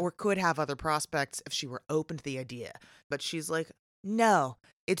has or could have other prospects if she were open to the idea. But she's like, no,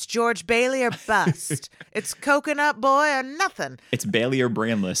 it's George Bailey or bust. It's Coconut Boy or nothing. It's Bailey or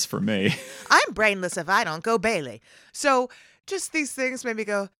brainless for me. I'm brainless if I don't go Bailey. So just these things made me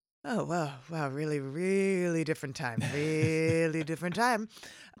go, oh, wow, really, really different time. Really different time.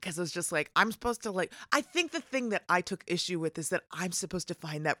 Because it was just like, I'm supposed to like, I think the thing that I took issue with is that I'm supposed to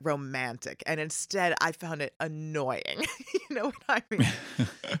find that romantic. And instead I found it annoying. You know what I mean?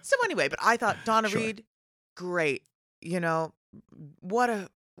 So anyway, but I thought Donna Sure. Reed, great. You know, what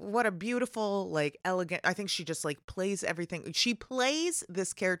a beautiful, like elegant, I think she just like plays everything. She plays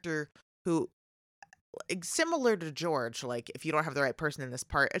this character who, like, similar to George, like if you don't have the right person in this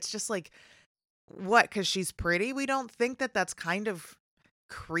part, it's just like, what? Because she's pretty? We don't think that that's kind of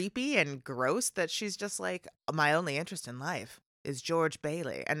creepy and gross that she's just like, my only interest in life is George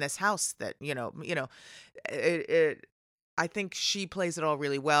Bailey and this house that, I think she plays it all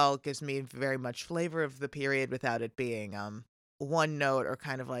really well, gives me very much flavor of the period without it being one note or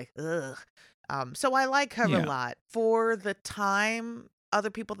kind of like, ugh. So I like her a Yeah. lot. For the time, other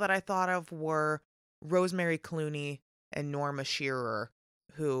people that I thought of were Rosemary Clooney and Norma Shearer,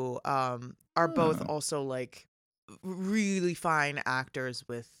 who are both Oh. also like really fine actors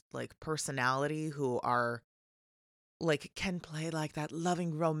with like personality, who are like can play like that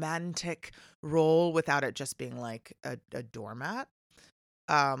loving romantic role without it just being like a doormat.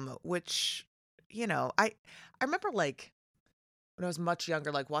 Which, I remember like when I was much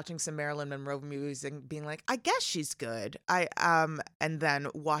younger, like watching some Marilyn Monroe movies and being like, I guess she's good. And then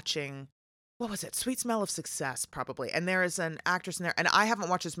watching, what was it? Sweet Smell of Success, probably. And there is an actress in there, and I haven't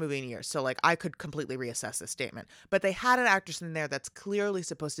watched this movie in years, so like I could completely reassess this statement. But they had an actress in there that's clearly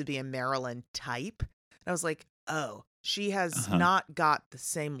supposed to be a Marilyn type. And I was like, oh, she has not got the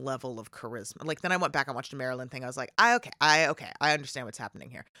same level of charisma. Like then I went back and watched a Marilyn thing. I was like, I understand what's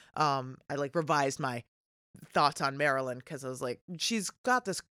happening here. I like revised my thoughts on Marilyn because I was like, she's got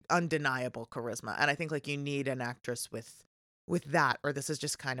this undeniable charisma, and I think like you need an actress with that, or this is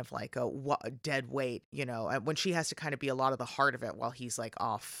just kind of like a dead weight, when she has to kind of be a lot of the heart of it while he's like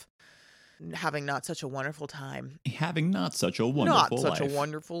off having not such a wonderful time. Having not such a wonderful life. Not such a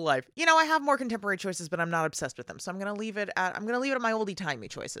wonderful life. I have more contemporary choices, but I'm not obsessed with them. So I'm going to leave it at my oldie-timey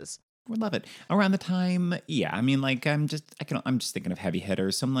choices. We love it. Around the time, yeah, I mean, like, I'm just thinking of heavy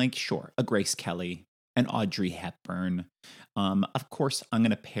hitters. So I'm like, sure, a Grace Kelly, an Audrey Hepburn. Of course, I'm going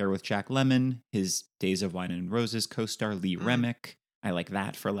to pair with Jack Lemmon, his Days of Wine and Roses co-star Lee Remick. I like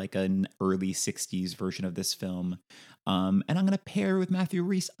that for like an early 60s version of this film. And I'm going to pair with Matthew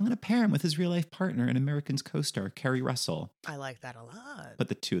Rhys. I'm going to pair him with his real life partner and Americans co-star Kerry Russell. I like that a lot. Put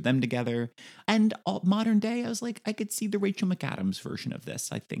the two of them together. And modern day, I was like, I could see the Rachel McAdams version of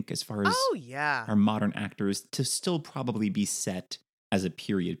this, I think, as far as our modern actors to still probably be set as a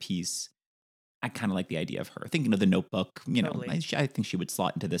period piece. I kind of like the idea of her. Thinking of The Notebook, Totally. I think she would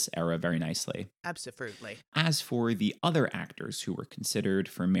slot into this era very nicely. Absolutely. As for the other actors who were considered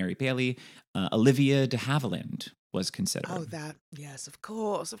for Mary Bailey, Olivia de Havilland was considered. Oh, that, yes, of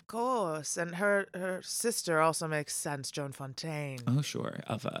course. And her sister also makes sense, Joan Fontaine. Oh, sure.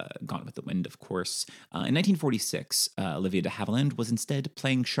 Of Gone with the Wind, of course. In 1946, Olivia de Havilland was instead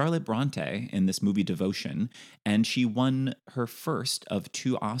playing Charlotte Bronte in this movie Devotion, and she won her first of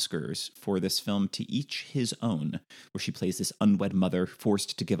 2 Oscars for this film, To Each His Own, where she plays this unwed mother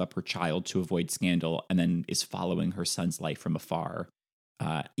forced to give up her child to avoid scandal and then is following her son's life from afar.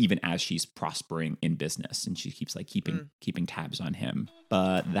 Even as she's prospering in business, and she keeps like keeping tabs on him.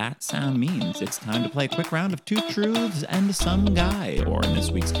 But that sound means it's time to play a quick round of 2 truths and some guy, or in this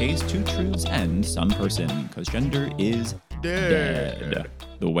week's case, 2 truths and some person, because gender is dead.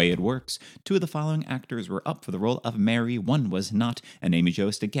 The way it works, 2 of the following actors were up for the role of Mary, 1 was not, and Amy Jo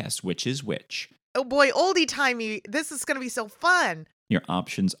has to guess which is which. Oh boy, oldie-timey. This is going to be so fun. Your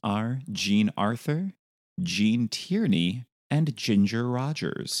options are Jean Arthur, Gene Tierney, and Ginger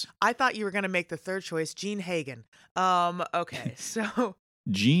Rogers. I thought you were going to make the third choice, Gene Hagen. Okay, so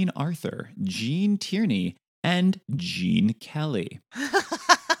Jean Arthur, Gene Tierney, and Gene Kelly.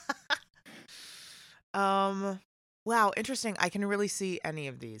 Wow, interesting. I can really see any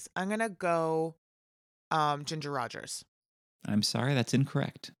of these. I'm going to go Ginger Rogers. I'm sorry, that's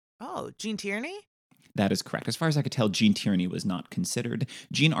incorrect. Oh, Gene Tierney? That is correct. As far as I could tell, Jean Tierney was not considered.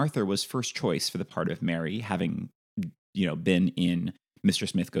 Jean Arthur was first choice for the part of Mary, having been in Mr.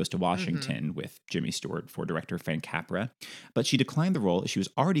 Smith Goes to Washington with Jimmy Stewart for director Frank Capra. But she declined the role as she was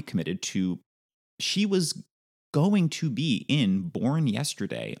already committed to, she was going to be in Born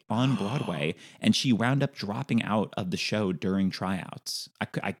Yesterday on Broadway, and she wound up dropping out of the show during tryouts.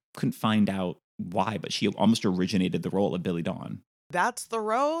 I couldn't find out why, but she almost originated the role of Billy Dawn. That's the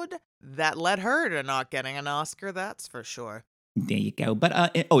road that led her to not getting an Oscar, that's for sure. There you go.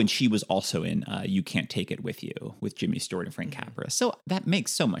 But and she was also in You Can't Take It With You with Jimmy Stewart and Frank Capra. So that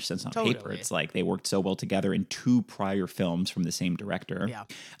makes so much sense on paper. It's like they worked so well together in 2 prior films from the same director. Yeah.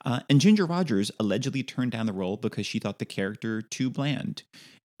 And Ginger Rogers allegedly turned down the role because she thought the character too bland.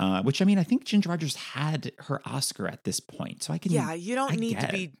 Which, I mean, I think Ginger Rogers had her Oscar at this point. So I can. Yeah, you don't need to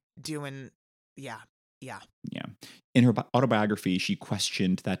be doing. Yeah. In her autobiography, she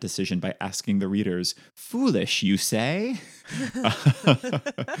questioned that decision by asking the readers, "Foolish, you say?"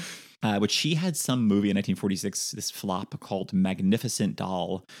 Which she had some movie in 1946, this flop called Magnificent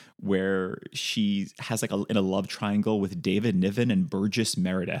Doll, where she has like in a love triangle with David Niven and Burgess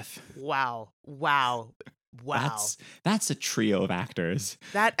Meredith. Wow. That's a trio of actors.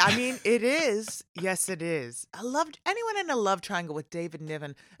 It is. Yes, it is. I loved anyone in a love triangle with David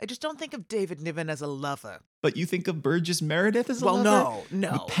Niven. I just don't think of David Niven as a lover. But you think of Burgess Meredith as a lover? Well,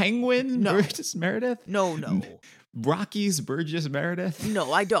 no. The Penguin, No. Burgess Meredith? No. Rocky's Burgess Meredith?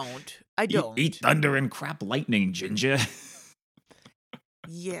 No, I don't. Eat thunder and crap lightning, Ginger.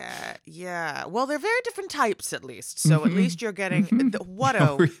 Yeah. Well, they're very different types, at least. So at least you're getting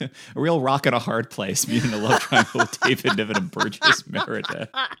a real rock and a hard place being in a love triangle with David Niven and Burgess Meredith.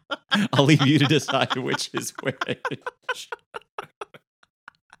 I'll leave you to decide which is which.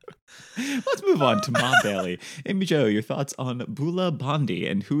 Let's move on to Ma Bailey. Amy Jo, your thoughts on Bula Bondi,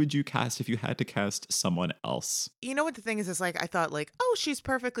 and who would you cast if you had to cast someone else? You know what the thing is like I thought like, oh, she's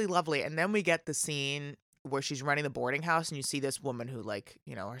perfectly lovely, and then we get the scene where she's running the boarding house and you see this woman who like,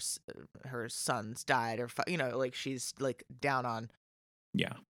 her sons died or, like she's like down on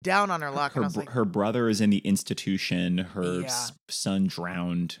her luck. And I was like, her brother is in the institution. Her son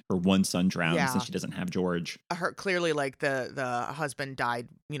drowned, or one son drowned since she doesn't have George. Her clearly like the husband died,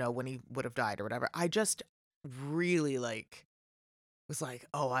 when he would have died or whatever. I just really was like,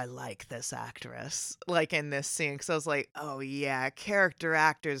 oh, I like this actress, like in this scene, because I was like, oh yeah, character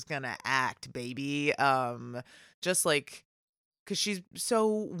actor's gonna act, baby. Just like, because she's so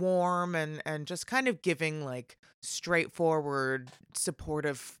warm and just kind of giving like straightforward,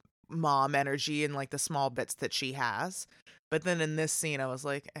 supportive mom energy in like the small bits that she has. But then in this scene, I was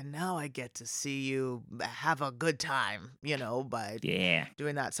like, and now I get to see you have a good time, by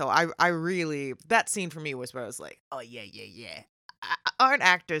doing that. So I really, that scene for me was where I was like, oh yeah. Aren't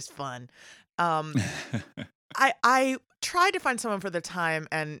actors fun? I tried to find someone for the time,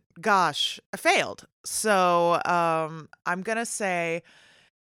 and gosh, I failed. So I'm gonna say,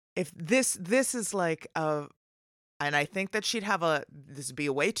 if this is like and I think that she'd have this would be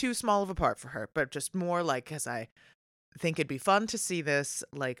a way too small of a part for her, but just more like, because I think it'd be fun to see this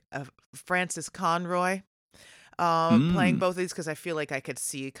like Frances Conroy playing both of these, because I feel like I could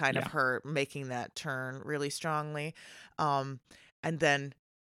see kind of her making that turn really strongly. And then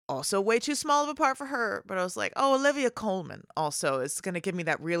also way too small of a part for her, but I was like, oh, Olivia Colman also is going to give me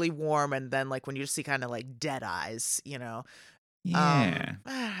that really warm, and then like when you see kind of like dead eyes, I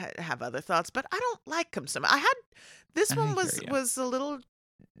have other thoughts, but I don't like them so much. This one was a little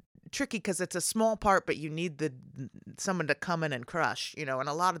tricky because it's a small part, but you need someone to come in and crush, and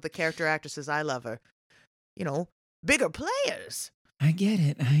a lot of the character actresses I love are, bigger players. I get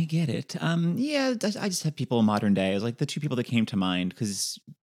it. I just have people in modern day. It's like the 2 people that came to mind, because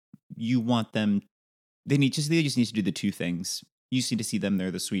you want them. They just need to do the 2 things. You just need to see them. They're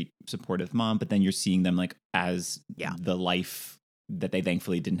the sweet, supportive mom, but then you're seeing them like as the life that they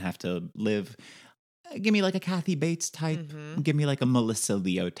thankfully didn't have to live. Give me like a Kathy Bates type. Give me like a Melissa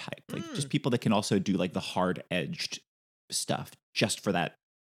Leo type. Like just people that can also do like the hard edged stuff just for that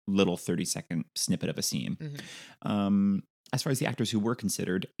little 30-second snippet of a scene. As far as the actors who were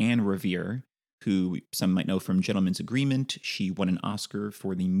considered, Anne Revere, who some might know from Gentleman's Agreement. She won an Oscar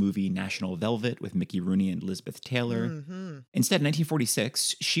for the movie National Velvet with Mickey Rooney and Elizabeth Taylor. Instead, in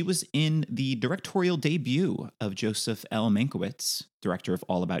 1946, she was in the directorial debut of Joseph L. Mankiewicz, director of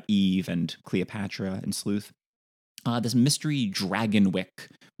All About Eve and Cleopatra and Sleuth. This mystery Dragonwyck,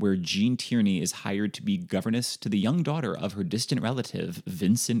 where Jean Tierney is hired to be governess to the young daughter of her distant relative,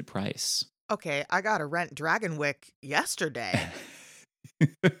 Vincent Price. Okay, I got to rent Dragonwyck yesterday.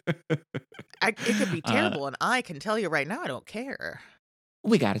 It could be terrible, and I can tell you right now, I don't care.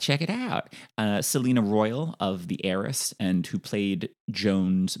 We got to check it out. Selena Royal of The Heiress, and who played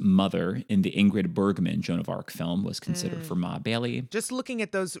Joan's mother in the Ingrid Bergman Joan of Arc film, was considered for Ma Bailey. Just looking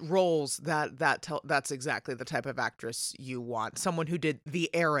at those roles, that's exactly the type of actress you want. Someone who did The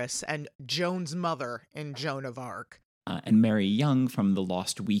Heiress and Joan's mother in Joan of Arc. And Mary Young from The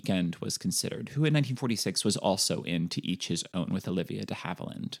Lost Weekend was considered, who in 1946 was also in To Each His Own with Olivia de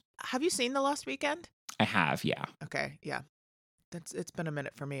Havilland. Have you seen The Lost Weekend? I have, yeah. Okay, yeah. It's been a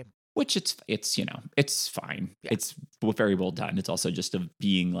minute for me. Which it's it's fine. Yeah. It's very well done. It's also just of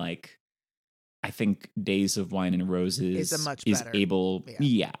being like, I think Days of Wine and Roses Is a much better. able.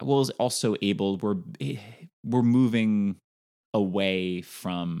 Yeah. Well, is also able. We're moving away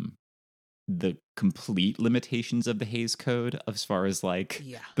from the complete limitations of the Hays Code as far as like,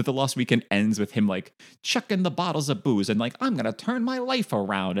 Yeah. but The Lost Weekend ends with him like chucking the bottles of booze and like, I'm gonna turn my life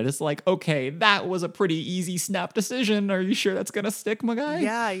around. And it's like, okay, that was a pretty easy snap decision. Are you sure that's gonna stick, my guy?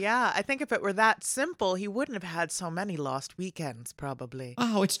 Yeah. I think if it were that simple, he wouldn't have had so many lost weekends, probably.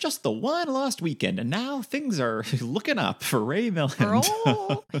 Oh, it's just the one Lost Weekend, and now things are looking up for Ray Milland.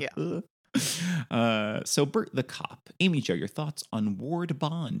 Oh, yeah. So Bert the cop. Amy Jo, your thoughts on Ward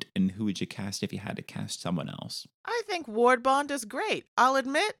Bond, and who would you cast if you had to cast someone else? I think Ward Bond is great. I'll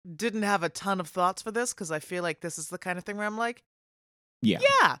admit, didn't have a ton of thoughts for this because I feel like this is the kind of thing where I'm like, Yeah,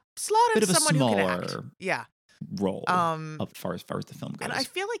 slot in bit of a someone who can act. smaller Yeah. role Um, as far as the film goes. And I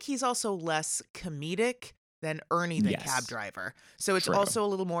feel like he's also less comedic than Ernie the Yes. cab driver. So it's True. also a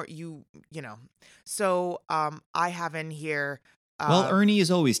little more you know. So I have in here Well, Ernie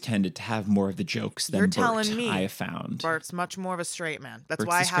has always tended to have more of the jokes than You're Bert, telling me I have found. Bert's much more of a straight man. That's Bert's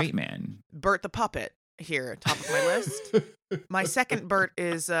why I the have straight man. Bert the puppet here, top of my list. My second Bert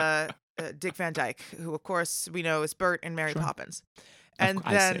is Dick Van Dyke, who of course we know is Bert in Mary Sure. Poppins. And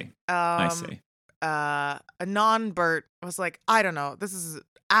I then see. I see. a non-Bert was like, I don't know, this is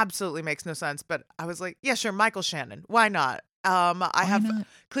absolutely makes no sense, but I was like, yeah, sure, Michael Shannon. Why not? I Why have not?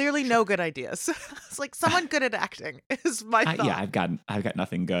 clearly no good ideas. It's like someone good at acting is my thought. Yeah, I've got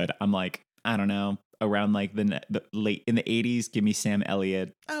nothing good. I'm like, I don't know, around like the late in the 80s, give me Sam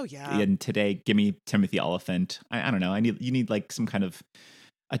Elliott. Oh yeah. And today, give me Timothy Oliphant. I don't know. You need like some kind of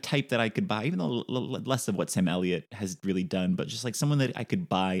a type that I could buy, even though less of what Sam Elliott has really done, but just like someone that I could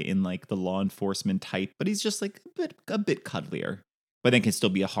buy in like the law enforcement type, but he's just like a bit cuddlier, but then can still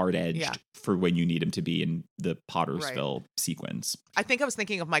be a hard edged Yeah. for when you need him to be in the Pottersville sequence. I think I was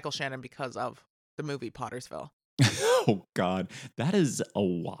thinking of Michael Shannon because of the movie Pottersville. Oh God, that is a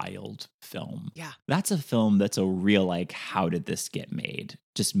wild film. Yeah. That's a film that's a real like, how did this get made?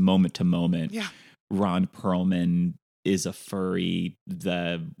 Just moment to moment. Yeah. Ron Perlman is a furry.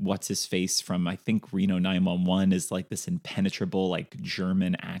 The what's his face from I think Reno 911 is like this impenetrable like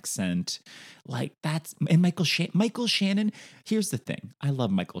German accent. Like that's and Michael Shannon. Here's the thing. I love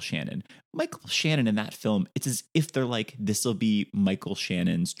Michael Shannon. Michael Shannon in that film, it's as if they're like, this will be Michael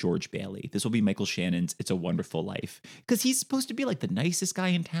Shannon's George Bailey. This will be Michael Shannon's It's a Wonderful Life. Because he's supposed to be like the nicest guy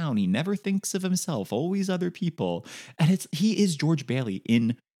in town. He never thinks of himself, always other people. And he is George Bailey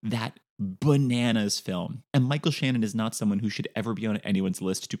in that bananas film. And Michael Shannon is not someone who should ever be on anyone's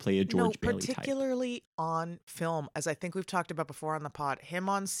list to play a George Bailey type. Particularly on film, as I think we've talked about before on the pod. Him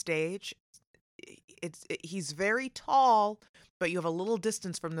on stage, he's very tall, but you have a little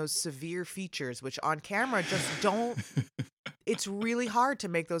distance from those severe features, which on camera just don't. It's really hard to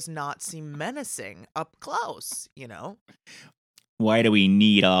make those not seem menacing up close, you know? Why do we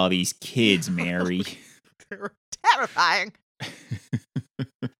need all these kids, Mary? They're terrifying.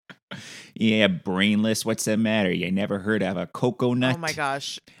 Yeah, brainless. What's the matter? You never heard of a coconut? Oh my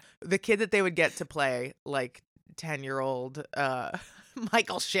gosh. The kid that they would get to play like 10-year-old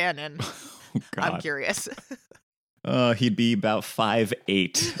Michael Shannon. Oh, God. I'm curious. He'd be about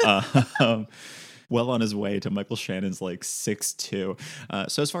 5'8". Well on his way to Michael Shannon's like 6'2".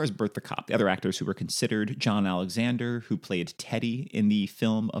 So as far as Bert the Cop, the other actors who were considered, John Alexander, who played Teddy in the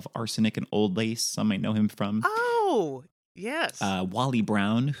film of Arsenic and Old Lace. Some might know him from. Oh, yes. Wally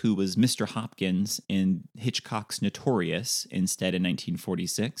Brown, who was Mr. Hopkins in Hitchcock's Notorious instead in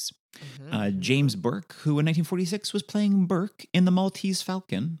 1946. James Burke, who in 1946 was playing Burke in The Maltese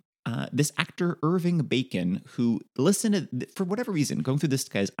Falcon. This actor, Irving Bacon, who, for whatever reason, going through this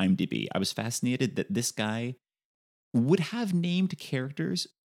guy's IMDb, I was fascinated that this guy would have named characters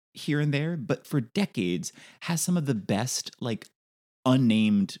here and there, but for decades has some of the best, like,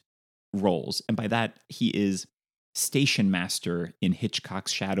 unnamed roles. And by that, he is station master in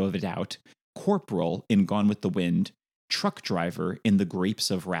Hitchcock's Shadow of a Doubt, corporal in Gone with the Wind, truck driver in The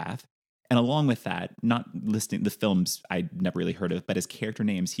Grapes of Wrath. And along with that, not listing the films I'd never really heard of, but as character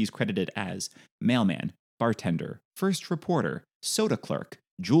names, he's credited as mailman, bartender, first reporter, soda clerk,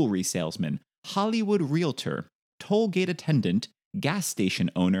 jewelry salesman, Hollywood realtor, toll gate attendant, gas station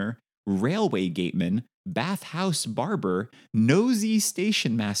owner, railway gateman, bathhouse barber, nosy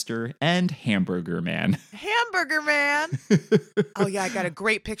station master, and hamburger man. Hamburger Man. Oh yeah, I got a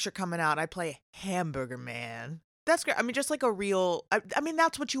great picture coming out. I play Hamburger Man. That's great. I mean, just like a real. I mean,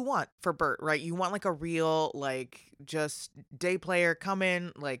 that's what you want for Bert, right? You want like a real, like, just day player come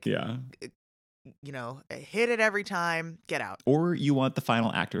in, like, Yeah. Hit it every time, get out. Or you want the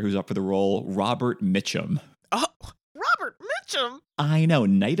final actor who's up for the role, Robert Mitchum. Oh, Robert Mitchum. I know,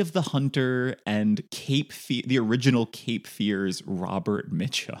 Night of the Hunter and the original Cape Fear's Robert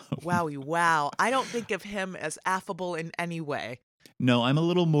Mitchum. Wowie, wow. I don't think of him as affable in any way. No, I'm a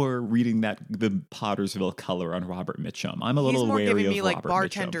little more reading the Pottersville color on Robert Mitchum. I'm a little He's more wary giving of me like Robert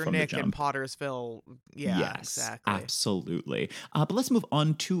bartender Mitchum from the Nick in jump. Pottersville. Yeah, yes, exactly. absolutely. But let's move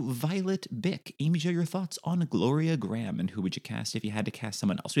on to Violet Bick. Amy Jo, your thoughts on Gloria Graham, and who would you cast if you had to cast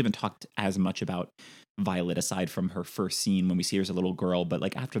someone else? We haven't talked as much about Violet aside from her first scene when we see her as a little girl, but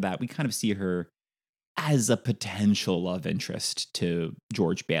like after that, we kind of see her as a potential love interest to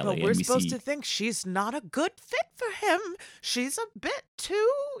George Bailey. But we're and we supposed see, to think she's not a good fit for him. She's a bit too,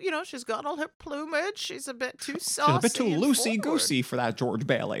 she's got all her plumage. She's a bit too saucy. she's a bit too and loosey-goosey for that George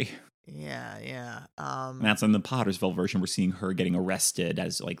Bailey. Yeah. And that's in the Pottersville version. We're seeing her getting arrested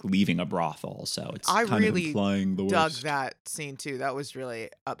as like leaving a brothel. So it's I kind really of implying the dug worst. that scene too. That was really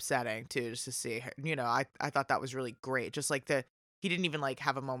upsetting too, just to see her. I thought that was really great. Just like he didn't even like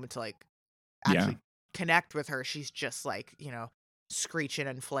have a moment to like actually connect with her. She's just like, screeching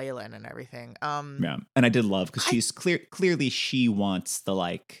and flailing and everything. Yeah, and I did love because she's clearly she wants the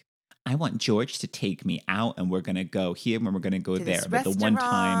like, I want George to take me out and we're gonna go here and we're gonna go to there. this But the one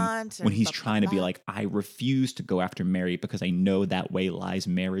time restaurant when and he's blah, blah, trying to be blah. like, I refuse to go after Mary because I know that way lies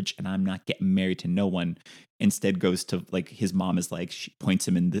marriage and I'm not getting married to no one. Instead goes to like his mom is like, she points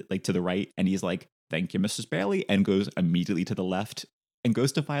him in to the right and he's like, thank you, Mrs. Bailey, and goes immediately to the left and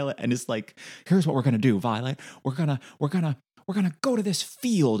goes to Violet and is like, here's what we're gonna do, Violet. We're gonna go to this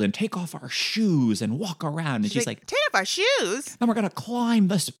field and take off our shoes and walk around. And she's like, take off our shoes. and we're gonna climb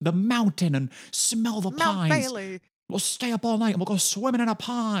the mountain and smell the Mount pines. Bailey. We'll stay up all night and we'll go swimming in a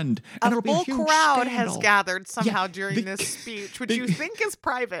pond. And A it'll be a full huge crowd has scandal." gathered somehow they- during this speech, which they- you think is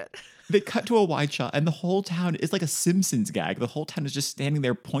private. They cut to a wide shot, and the whole town is like a Simpsons gag. The whole town is just standing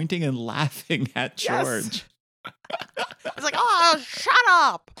there pointing and laughing at Yes. George. It's like, oh, shut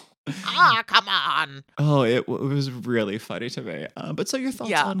up. Come on. Oh, it was really funny to me. But so your thoughts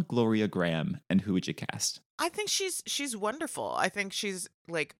Yeah. on Gloria Graham and who would you cast? I think she's wonderful. I think she's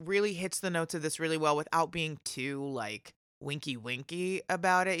like really hits the notes of this really well without being too like winky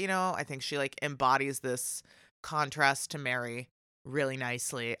about it, I think she like embodies this contrast to Mary really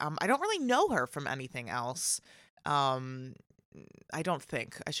nicely. I don't really know her from anything else. I don't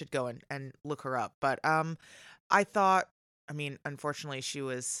think. I should go and look her up. But I thought, unfortunately she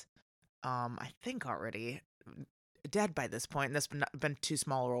was I think already dead by this point, and this been too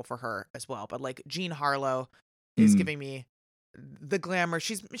small a role for her as well. But like Jean Harlow is giving me the glamour.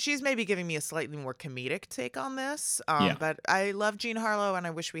 She's maybe giving me a slightly more comedic take on this. But I love Jean Harlow, and I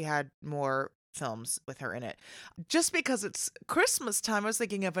wish we had more films with her in it. Just because it's Christmas time, I was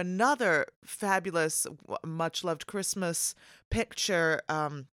thinking of another fabulous, much loved Christmas picture.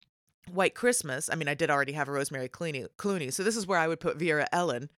 White Christmas. I did already have a Rosemary Clooney, so this is where I would put Vera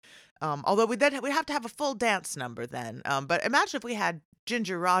Ellen. Although we'd have to have a full dance number then. But imagine if we had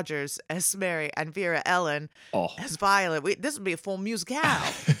Ginger Rogers as Mary and Vera Ellen as Violet. This would be a full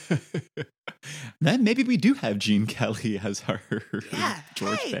musicale. Then maybe we do have Gene Kelly as her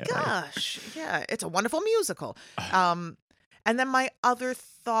George hey, Bailey. gosh. Yeah, it's a wonderful musical. And then my other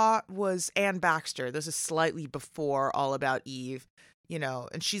thought was Anne Baxter. This is slightly before All About Eve,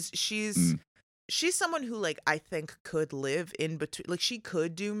 and she's someone who like I think could live in between. Like she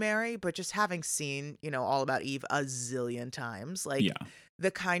could do Mary, but just having seen, All About Eve a zillion times, like the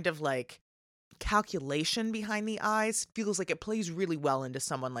kind of like calculation behind the eyes feels like it plays really well into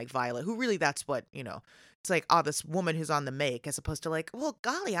someone like Violet, who really that's what, it's like, this woman who's on the make, as opposed to like, well,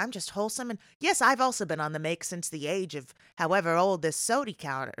 golly, I'm just wholesome. And yes, I've also been on the make since the age of however old this soda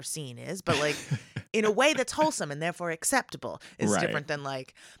counter scene is, but like in a way that's wholesome and therefore acceptable is different than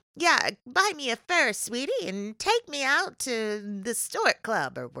like, Yeah, buy me a fur, sweetie, and take me out to the Stork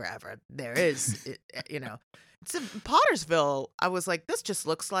Club or wherever there is, It's in Pottersville. I was like, this just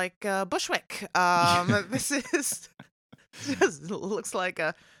looks like Bushwick. This is just looks like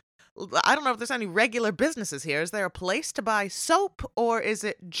I don't know if there's any regular businesses here. Is there a place to buy soap, or is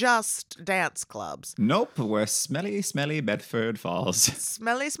it just dance clubs? Nope, we're smelly Bedford Falls.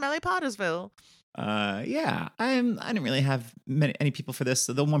 Smelly Pottersville. Yeah, I didn't really have any people for this.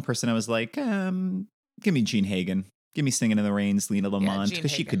 So the one person I was like, give me Gene Hagen. Give me Singing in the Rain's Lena Lamont, Gene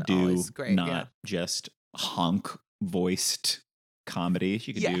because she Hagen, could do always great, not yeah. just honk voiced comedy.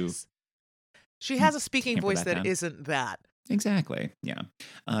 She could do Yes. She has a speaking tamper voice that that down. isn't that. Exactly. Yeah.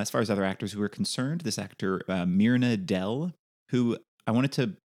 As far as other actors who are concerned, this actor, Myrna Dell, who I wanted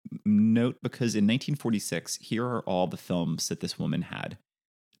to note because in 1946, here are all the films that this woman had: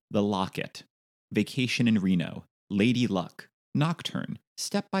 The Locket, Vacation in Reno, Lady Luck, Nocturne,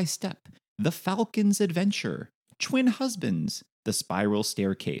 Step by Step, The Falcon's Adventure, Twin Husbands, The Spiral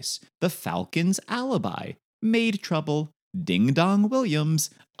Staircase, The Falcon's Alibi, Maid Trouble, Ding Dong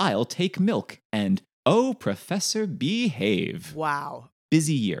Williams, I'll Take Milk, and Oh, Professor Behave. Wow.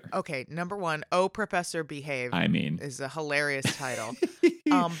 Busy year. Okay, number one, Oh, Professor Behave I mean, is a hilarious title.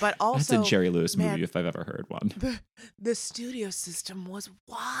 But also, that's a Jerry Lewis man, movie if I've ever heard one. the studio system was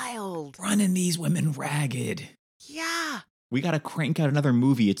wild. Running these women ragged. Yeah. We got to crank out another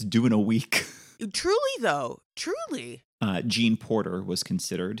movie. It's due in a week. Truly, though. Truly. Jean Porter was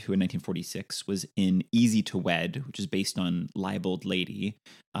considered, who in 1946 was in Easy to Wed, which is based on Libeled Lady.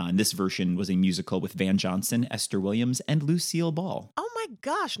 And this version was a musical with Van Johnson, Esther Williams, and Lucille Ball. Oh my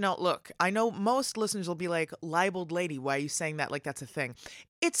gosh. Now, look, I know most listeners will be like, Libeled Lady, why are you saying that like that's a thing?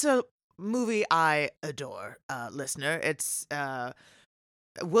 It's a movie I adore, listener. It's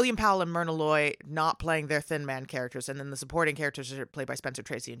William Powell and Myrna Loy not playing their Thin Man characters, and then the supporting characters are played by Spencer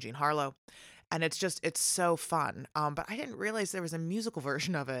Tracy and Jean Harlow. And it's so fun. But I didn't realize there was a musical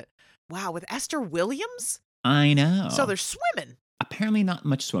version of it. Wow, with Esther Williams? I know. So they're swimming. Apparently not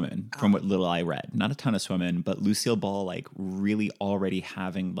much swimming from what little I read. Not a ton of swimming, but Lucille Ball like really already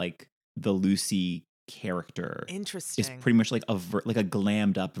having like the Lucy character Interesting. is pretty much like a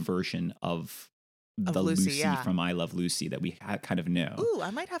glammed up version of the Lucy yeah. from I Love Lucy that we kind of know. Ooh,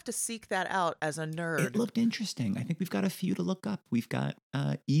 I might have to seek that out as a nerd. It looked interesting. I think we've got a few to look up. We've got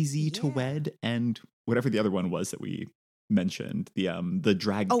Easy to Wed and whatever the other one was that we mentioned. The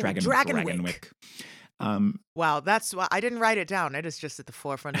Dragonwyck. Wow, that's why I didn't write it down. It is just at the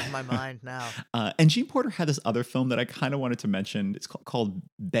forefront of my mind now. And Jean Porter had this other film that I kind of wanted to mention. It's called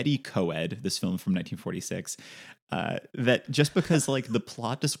Betty Coed, this film from 1946. That just because like the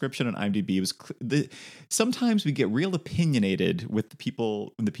plot description on IMDb was sometimes we get real opinionated with the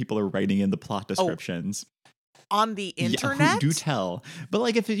people when the people are writing in the plot descriptions. On the internet? Yeah, do tell. But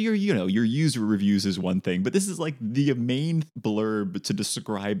like if your user reviews is one thing, but this is like the main blurb to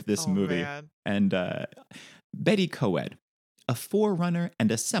describe this movie. Man. And Betty Coed, a forerunner and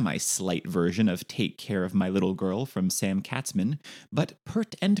a semi-slight version of Take Care of My Little Girl from Sam Katzman, but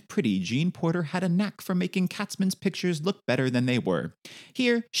pert and pretty Jean Porter had a knack for making Katzman's pictures look better than they were.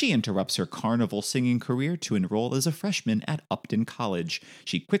 Here, she interrupts her carnival singing career to enroll as a freshman at Upton College.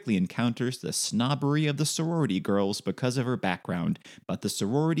 She quickly encounters the snobbery of the sorority girls because of her background, but the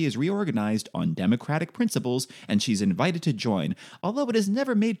sorority is reorganized on democratic principles and she's invited to join, although it is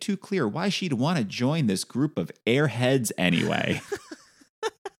never made too clear why she'd want to join this group of airheads anyway.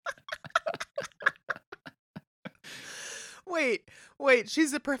 Wait,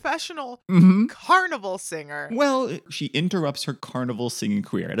 she's a professional carnival singer. Well, she interrupts her carnival singing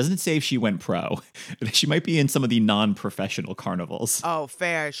career. It doesn't say if she went pro. She might be in some of the non-professional carnivals. Oh,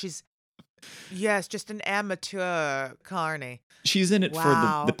 fair. She's just an amateur carny. She's in it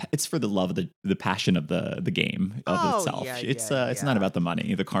for it's for the love of the passion of the game of itself. Yeah, it's not about the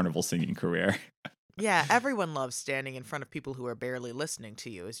money, the carnival singing career. Yeah, everyone loves standing in front of people who are barely listening to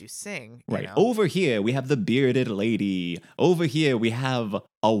you as you sing. Right. Know? Over here, we have the bearded lady. Over here, we have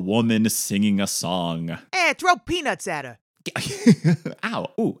a woman singing a song. Hey, throw peanuts at her.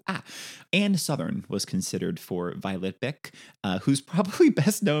 Ow. Ooh, ah. Anne Southern was considered for Violet Bick, who's probably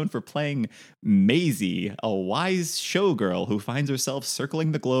best known for playing Maisie, a wise showgirl who finds herself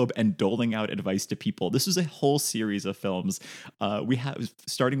circling the globe and doling out advice to people. This is a whole series of films. We have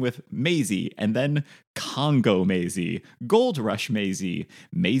starting with Maisie, and then Congo Maisie, Gold Rush Maisie,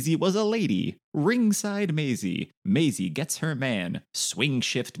 Maisie Was a Lady, Ringside Maisie, Maisie Gets Her Man, Swing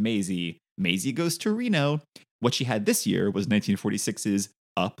Shift Maisie, Maisie Goes to Reno. What she had this year was 1946's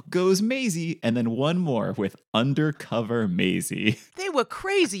Up Goes Maisie, and then one more with Undercover Maisie. They were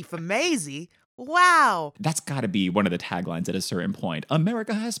crazy for Maisie. Wow. That's got to be one of the taglines at a certain point.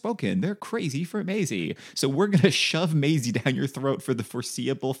 America has spoken. They're crazy for Maisie. So we're going to shove Maisie down your throat for the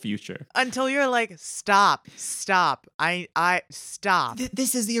foreseeable future. Until you're like, stop. I stop.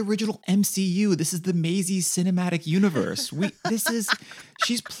 This is the original MCU. This is the Maisie cinematic universe.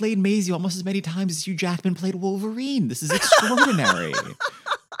 She's played Maisie almost as many times as Hugh Jackman played Wolverine. This is extraordinary.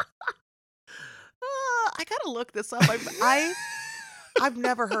 I gotta look this up. I've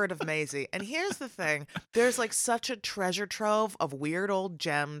never heard of Maisie. And here's the thing. There's like such a treasure trove of weird old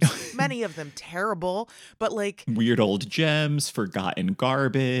gems, many of them terrible, but like Weird old gems, forgotten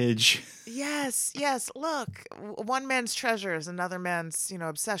garbage. yes, yes. Look, one man's treasure is another man's,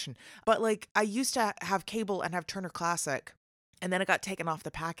 obsession. But like I used to have cable and have Turner Classic, and then it got taken off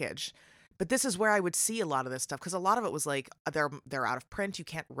the package. But this is where I would see a lot of this stuff because a lot of it was like they're out of print. You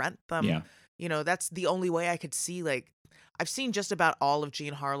can't rent them. Yeah. That's the only way I could see like I've seen just about all of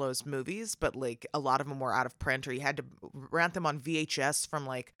Jean Harlow's movies, but like a lot of them were out of print or you had to rent them on VHS from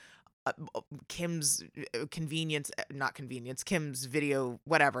like Kim's not convenience, Kim's video,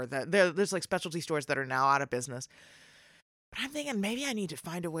 whatever. There's like specialty stores that are now out of business. But I'm thinking maybe I need to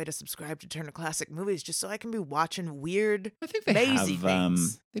find a way to subscribe to Turner Classic Movies just so I can be watching weird, I think they Maisie have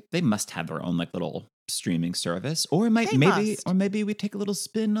things. they must have their own like little streaming service, or it might They must. maybe we take a little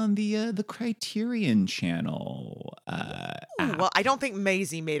spin on the Criterion Channel Ooh, app. well, I don't think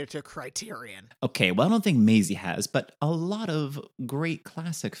Maisie made it to Criterion. Okay, well, I don't think Maisie has, but a lot of great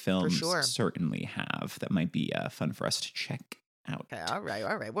classic films sure. certainly have that might be fun for us to check out. Okay, all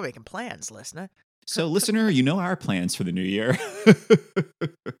right. We're making plans, listener. So, listener, you know our plans for the new year.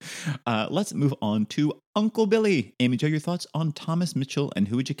 Let's move on to Uncle Billy. Amy Jo, your thoughts on Thomas Mitchell, and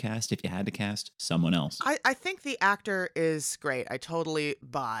who would you cast if you had to cast someone else? I think the actor is great. I totally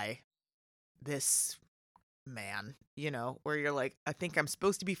buy this man, where you're like, I think I'm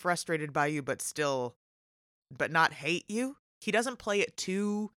supposed to be frustrated by you, but not hate you. He doesn't play it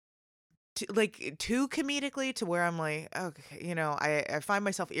too comedically to where I'm like, okay, I find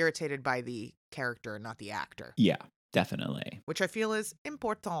myself irritated by the character and not the actor, Yeah, definitely. which I feel is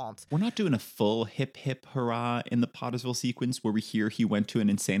important. We're not doing a full hip hip hurrah in the Pottersville sequence where we hear he went to an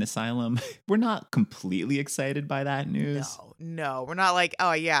insane asylum. We're not completely excited by that news. No, we're not like,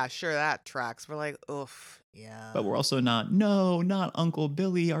 oh yeah, sure, that tracks. We're like, oof, yeah. But we're also not not Uncle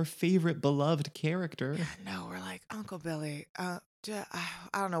Billy, our favorite beloved character. No, we're like, Uncle Billy, I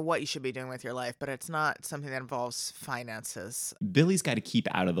don't know what you should be doing with your life, but it's not something that involves finances. Billy's got to keep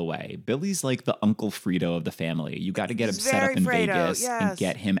out of the way. Billy's like the Uncle Fredo of the family. You got to get him He's set up very in Fredo, Vegas and yes.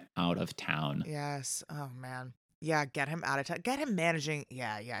 get him out of town. Yes. Oh man. Yeah, get him out of town. Get him managing.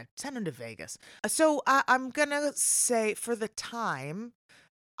 Yeah. Send him to Vegas. So I'm gonna say for the time,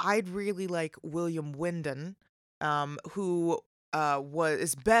 I'd really like William Wyndon, who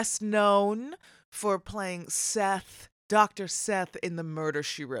is best known for playing Dr. Seth in the Murder,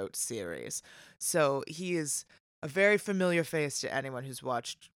 She Wrote series. So he is a very familiar face to anyone who's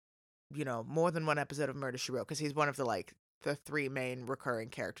watched, more than one episode of Murder, She Wrote, because he's one of the three main recurring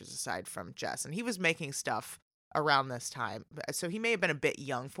characters aside from Jess. And he was making stuff around this time. So he may have been a bit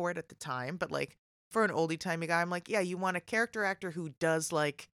young for it at the time, but like for an oldie-timey guy, I'm like, yeah, you want a character actor who does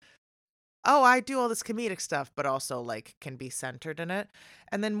like, oh, I do all this comedic stuff, but also like can be centered in it.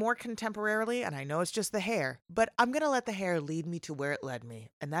 And then more contemporarily, and I know it's just the hair, but I'm going to let the hair lead me to where it led me.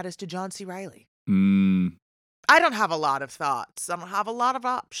 And that is to John C. Reilly. I don't have a lot of thoughts. I don't have a lot of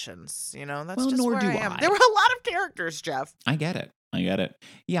options. That's Well, just nor where do I am. I. There were a lot of characters, Jeff. I get it.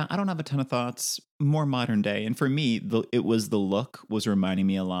 Yeah, I don't have a ton of thoughts. More modern day. And for me, the look was reminding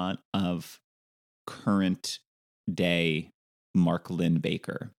me a lot of current day Mark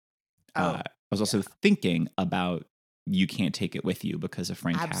Lynn-Baker. I was also thinking about You Can't Take It With You because of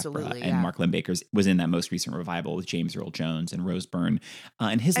Frank Capra. And Mark Lynn-Baker was in that most recent revival with James Earl Jones and Rose Byrne.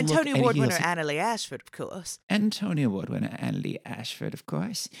 And his look... Tony Award winner Anna Lee Ashford, of course. And Tony Award winner Anna Lee Ashford, of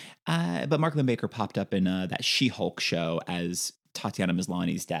course. But Mark Lynn-Baker popped up in that She-Hulk show as Tatiana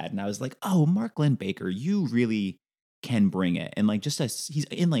Maslany's dad. And I was like, oh, Mark Lynn-Baker, you really can bring it. And like, he's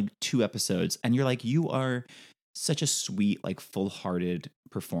in like 2 episodes. And you're like, you are such a sweet, like full-hearted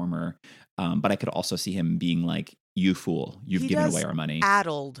performer. But I could also see him being like, you fool, you've given away our money.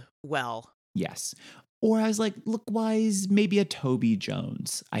 Addled well. Yes. Or I was like, look-wise, maybe a Toby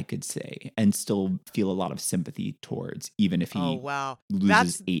Jones, I could say, and still feel a lot of sympathy towards, even if he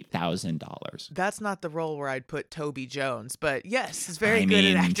loses $8,000. That's not the role where I'd put Toby Jones, but yes, he's very good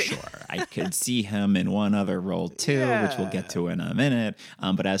at acting. Sure, I could see him in one other role too, which we'll get to in a minute.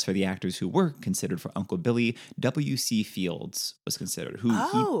 But as for the actors who were considered for Uncle Billy, W.C. Fields was considered, who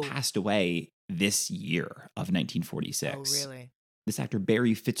he passed away this year of 1946. Oh, really? This actor,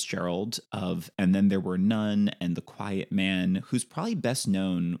 Barry Fitzgerald of And Then There Were None and The Quiet Man, who's probably best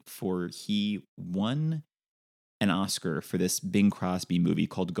known for he won an Oscar for this Bing Crosby movie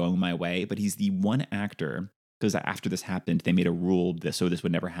called Going My Way, but he's the one actor, because after this happened, they made a rule so this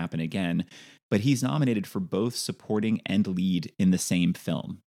would never happen again, but he's nominated for both supporting and lead in the same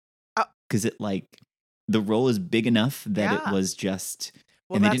film. Because the role is big enough that it was just,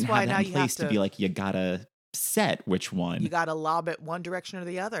 and they didn't have that in place to be like, you gotta set which one. You got to lob it one direction or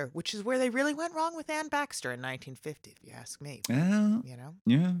the other, which is where they really went wrong with Anne Baxter in 1950, if you ask me. Well, You know,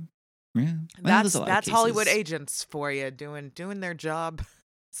 yeah. Yeah. Well, there's a lot of that's Hollywood cases. agents for you doing their job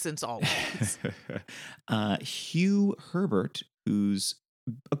since always. Hugh Herbert, who's,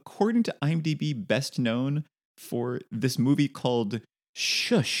 according to IMDb, best known for this movie called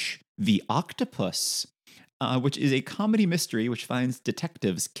Shush, the Octopus, which is a comedy mystery which finds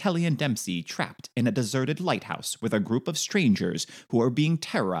detectives Kelly and Dempsey trapped in a deserted lighthouse with a group of strangers who are being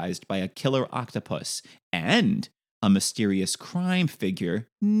terrorized by a killer octopus and a mysterious crime figure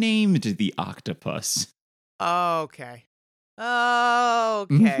named the Octopus. Okay.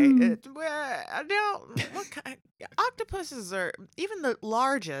 Okay. Mhm. Now, what kind? Octopuses are even the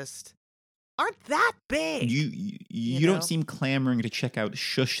largest aren't that big. You know? don't seem clamoring to check out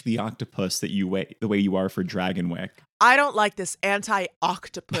Shush the Octopus the way you are for Dragonwick. I don't like this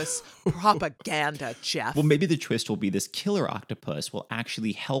anti-octopus propaganda, Jeff. Well, maybe the twist will be this killer octopus will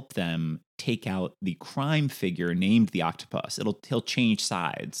actually help them take out the crime figure named the Octopus. He'll change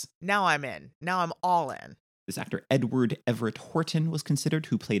sides. Now I'm in. Now I'm all in. This actor Edward Everett Horton was considered,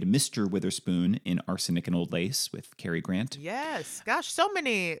 who played Mr. Witherspoon in Arsenic and Old Lace with Cary Grant. Yes. Gosh, so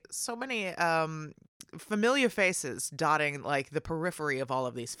many familiar faces dotting like the periphery of all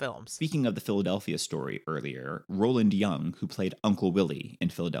of these films. Speaking of the Philadelphia Story earlier, Roland Young, who played Uncle Willie in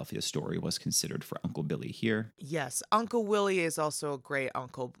Philadelphia Story, was considered for Uncle Billy here. Yes, Uncle Willie is also a great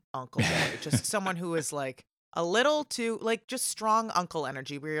Uncle Billy. Just someone who is like a little too like just strong uncle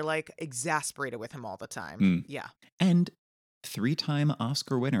energy where you're like exasperated with him all the time. Yeah. And 3-time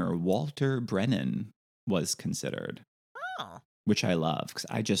Oscar winner Walter Brennan was considered, Oh. which I love because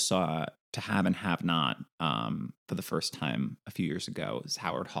I just saw To Have and Have Not for the first time a few years ago. It's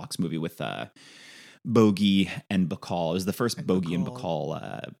Howard Hawks' movie with Bogey and Bacall. It was the first Bogey and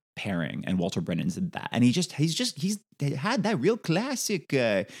Bacall pairing, and Walter Brennan's in that. And he's had that real classic,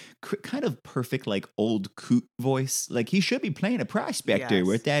 kind of perfect, like old coot voice. Like he should be playing a prospector Yes.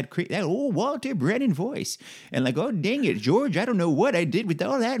 with that old Walter Brennan voice. And like, oh dang it, George, I don't know what I did with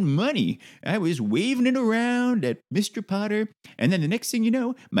all that money. I was waving it around at Mr. Potter, and then the next thing you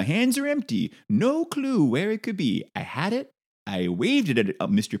know, my hands are empty. No clue where it could be. I had it. I waved it at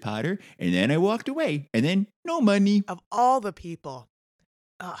Mr. Potter, and then I walked away, and then no money. Of all the people,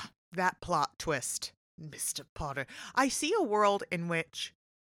 that plot twist, Mr. Potter. I see a world in which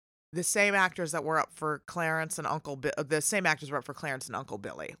the same actors that were up for Clarence and the same actors were up for Clarence and Uncle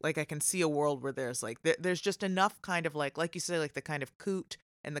Billy. Like I can see a world where there's like there's just enough kind of like you say, like the kind of coot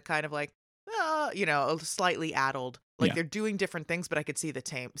and the kind of like slightly addled. Like Yeah. they're doing different things, but I could see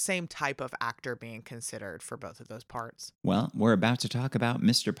the same type of actor being considered for both of those parts. Well, we're about to talk about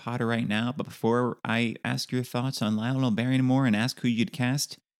Mr. Potter right now, but before I ask your thoughts on Lionel Barrymore and ask who you'd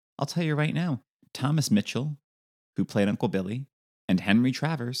cast, I'll tell you right now, Thomas Mitchell, who played Uncle Billy, and Henry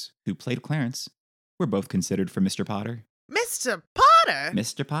Travers, who played Clarence, were both considered for Mr. Potter. Mr. Potter?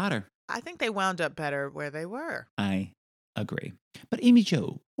 Mr. Potter. I think they wound up better where they were. I agree. But Amy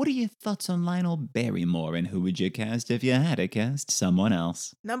Jo, what are your thoughts on Lionel Barrymore, and who would you cast if you had to cast someone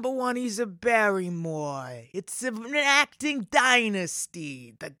else? Number one, he's a Barrymore. It's an acting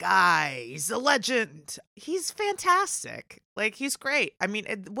dynasty. The guy, he's a legend. He's fantastic. Like, he's great. I mean,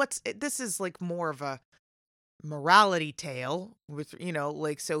 this is like more of a morality tale with,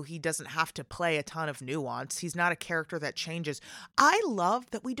 like, so he doesn't have to play a ton of nuance. He's not a character that changes. I love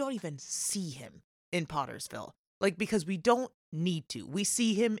that we don't even see him in Pottersville. Like, because we don't need to. We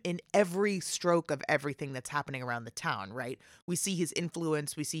see him in every stroke of everything that's happening around the town, right? We see his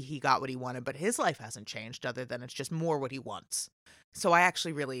influence. We see he got what he wanted, but his life hasn't changed other than it's just more what he wants. So I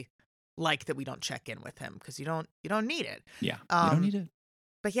actually really like that we don't check in with him because you don't need it. Yeah, you don't need it.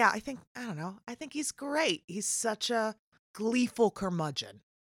 But yeah, I think he's great. He's such a gleeful curmudgeon.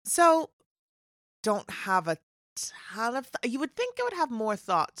 So don't have a ton of you would think I would have more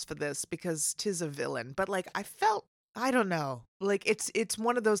thoughts for this because 'tis a villain, but like I don't know, like it's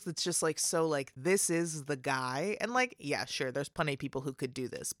one of those that's just like so like this is the guy, and like yeah, sure, there's plenty of people who could do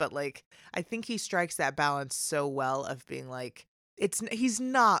this, but like I think he strikes that balance so well of being like he's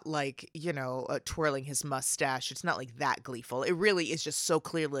not like twirling his mustache. It's not like that gleeful. It really is just so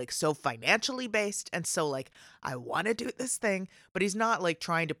clearly like so financially based and so like I want to do this thing, but he's not like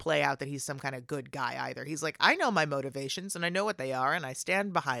trying to play out that he's some kind of good guy either. He's like, I know my motivations and I know what they are and I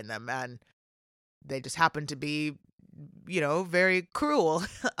stand behind them, and they just happen to be very cruel.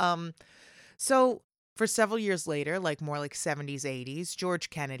 So for several years later, like more like 70s 80s, George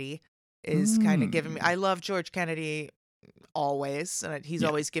Kennedy is kind of giving me I love George Kennedy always, and he's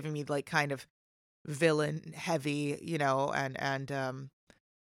always giving me like kind of villain heavy, and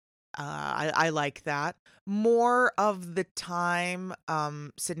I like that. More of the time,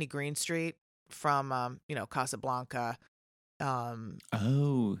 Sydney Greenstreet from Casablanca, um,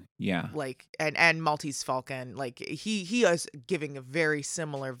 Oh, yeah. like and Maltese Falcon, like he is giving a very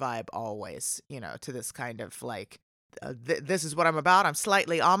similar vibe always, to this kind of like this is what I'm about. I'm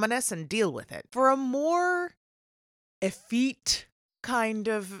slightly ominous and deal with it. For a more effete kind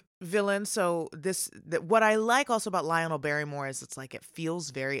of villain, so what I like also about Lionel Barrymore is it's like it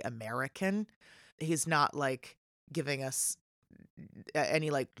feels very American. He's not like giving us any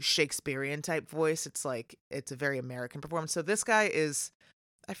like Shakespearean type voice. It's like it's a very American performance. So this guy is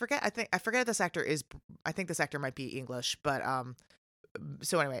I forget if this actor is I think this actor might be English, but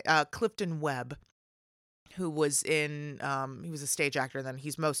so anyway, Clifton Webb, who was in he was a stage actor, and then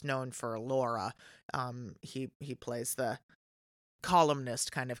he's most known for Laura. He plays the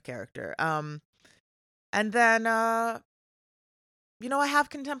columnist kind of character. And then I have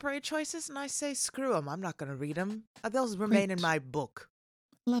contemporary choices, and I say screw them. I'm not going to read them. They'll remain in Great. my book.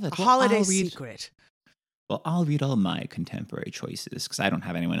 Love it. A Well, holiday I'll read, secret. well, I'll read all my contemporary choices because I don't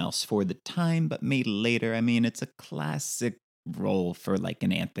have anyone else for the time, but made later. I mean, it's a classic role for like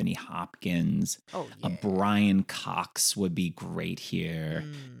an Anthony Hopkins. Oh A yeah. Brian Cox would be great here.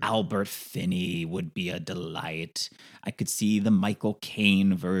 Albert Finney would be a delight. I could see the Michael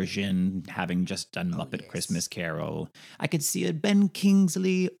Caine version having just done Oh, Muppet yes. Christmas Carol. I could see a Ben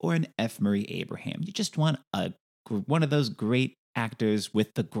Kingsley or an F. Murray Abraham. You just want one of those great actors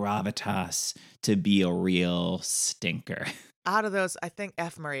with the gravitas to be a real stinker. Out of those, I think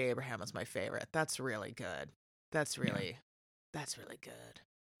F. Murray Abraham is my favorite. That's really good. That's really good.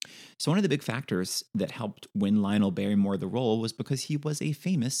 So one of the big factors that helped win Lionel Barrymore the role was because he was a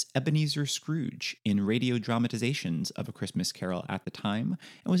famous Ebenezer Scrooge in radio dramatizations of A Christmas Carol at the time,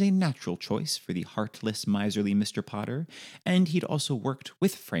 and was a natural choice for the heartless, miserly Mr. Potter. And he'd also worked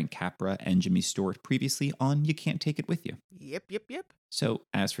with Frank Capra and Jimmy Stewart previously on You Can't Take It With You. Yep. So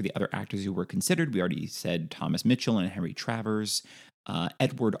as for the other actors who were considered, we already said Thomas Mitchell and Henry Travers.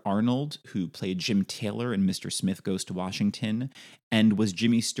 Edward Arnold, who played Jim Taylor in Mr. Smith Goes to Washington, and was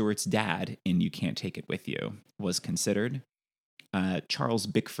Jimmy Stewart's dad in You Can't Take It With You, was considered. Charles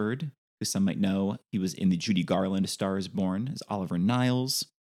Bickford, who some might know, he was in the Judy Garland A Star is Born as Oliver Niles.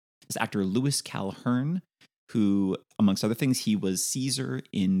 This actor Lewis Calhern, who, amongst other things, he was Caesar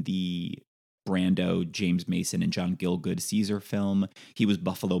in the Brando, James Mason, and John Gielgud Caesar film. He was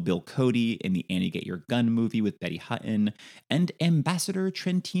Buffalo Bill Cody in the Annie Get Your Gun movie with Betty Hutton, and Ambassador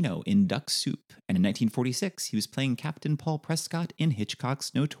Trentino in Duck Soup. And in 1946, he was playing Captain Paul Prescott in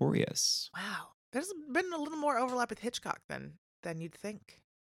Hitchcock's Notorious. Wow. There's been a little more overlap with Hitchcock than you'd think.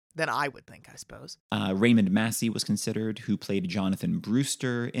 Than I would think, I suppose. Raymond Massey was considered, who played Jonathan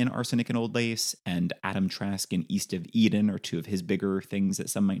Brewster in Arsenic and Old Lace, and Adam Trask in East of Eden are two of his bigger things that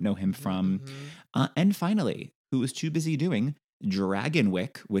some might know him from. And finally, who was too busy doing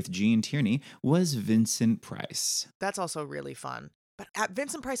Dragonwyck with Gene Tierney, was Vincent Price. That's also really fun. But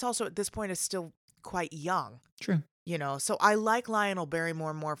Vincent Price also at this point is still quite young. True. So I like Lionel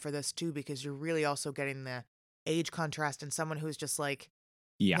Barrymore more for this too, because you're really also getting the age contrast and someone who's just like,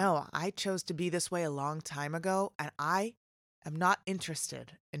 Yeah. no, I chose to be this way a long time ago, and I am not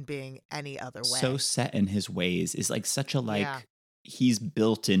interested in being any other way. So set in his ways is like such a Yeah. he's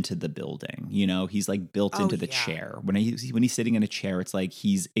built into the building, he's like built Oh, into the yeah. chair. When he's sitting in a chair, it's like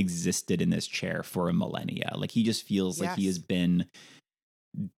he's existed in this chair for a millennia. Like he just feels like he has Yes. been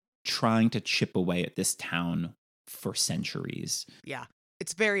trying to chip away at this town for centuries. Yeah.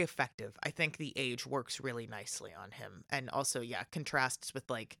 It's very effective. I think the age works really nicely on him. And also, contrasts with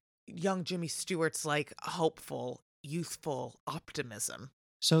like young Jimmy Stewart's like hopeful, youthful optimism.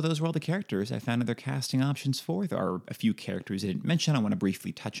 So those were all the characters I found other casting options for. There are a few characters I didn't mention. I want to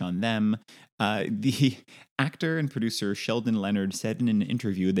briefly touch on them. The actor and producer Sheldon Leonard said in an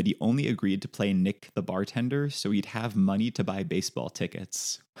interview that he only agreed to play Nick the bartender so he'd have money to buy baseball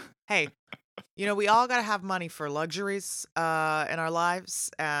tickets. Hey, we all got to have money for luxuries in our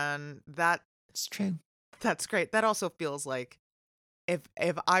lives, and It's true. that's great. That also feels like if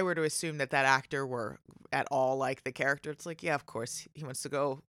I were to assume that actor were at all like the character, it's like, yeah, of course he wants to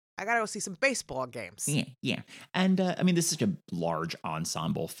go. I got to go see some baseball games. Yeah. And I mean, this is such a large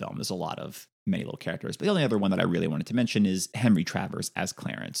ensemble film. There's a lot of many little characters. But the only other one that I really wanted to mention is Henry Travers as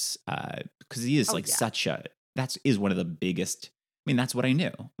Clarence, because he is that is one of the biggest. I mean, that's what I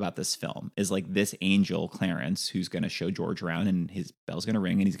knew about this film is like this angel Clarence who's going to show George around and his bell's going to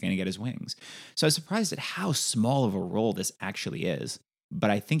ring and he's going to get his wings. So I was surprised at how small of a role this actually is. but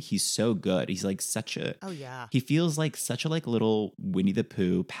I think he's so good. He's like such a Oh yeah. he feels like such a like little Winnie the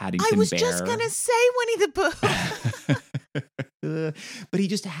Pooh, I Paddington was Bear. just gonna say Winnie the Pooh. But he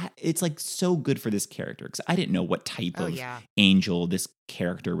just it's like so good for this character because I didn't know what type Oh of yeah. angel this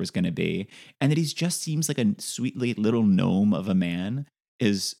character was going to be, and that he just seems like a sweet little gnome of a man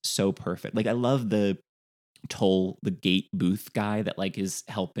is so perfect. Like I love the gate booth guy that like is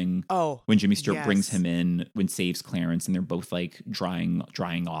helping Oh when Jimmy Stewart brings yes. him in when saves Clarence, and they're both like drying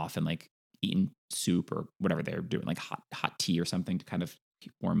off and like eating soup or whatever they're doing, like hot tea or something to kind of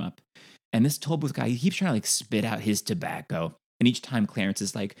warm up. And this toll booth guy, he keeps trying to like spit out his tobacco, and each time Clarence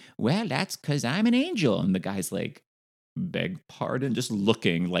is like, "Well, that's because I'm an angel," and the guy's like, "Beg pardon," just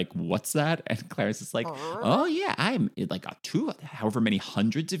looking like, "What's that?" And Clarence is like, "Oh yeah, I'm like however many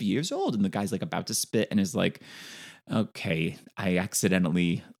hundreds of years old," and the guy's like about to spit and is like, "Okay, I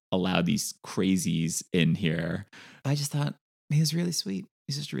accidentally allowed these crazies in here." I just thought he was really sweet.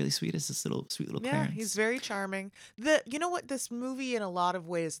 He's just really sweet as this little sweet little Yeah, Clarence. he's very charming. You know what, this movie in a lot of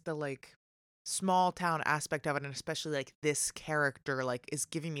ways, the like small town aspect of it, and especially like this character, like is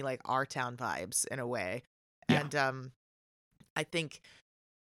giving me like our town vibes in a way. Yeah. And I think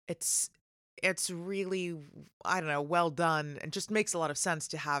it's really, I don't know, well done, and just makes a lot of sense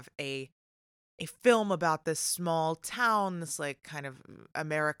to have a film about this small town, this like kind of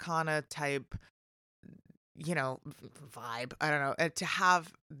Americana type, vibe. I don't know. And to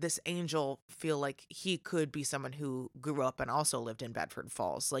have this angel feel like he could be someone who grew up and also lived in Bedford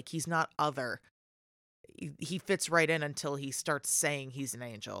Falls. Like he's not other. He fits right in until he starts saying he's an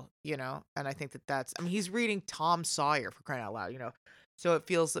angel, And I think that's, I mean, he's reading Tom Sawyer, for crying out loud. So it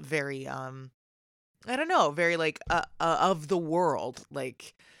feels very, I don't know, very like of the world,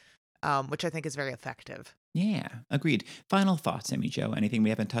 like, which I think is very effective. Yeah, agreed. Final thoughts, Amy Jo. Anything we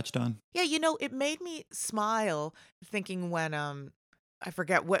haven't touched on? Yeah, it made me smile thinking when I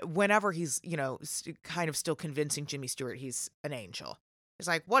forget whenever he's kind of still convincing Jimmy Stewart he's an angel. He's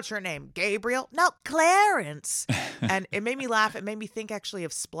like, "What's your name, Gabriel?" "No, Clarence." And it made me laugh. It made me think actually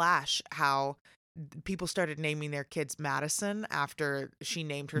of Splash, how people started naming their kids Madison after she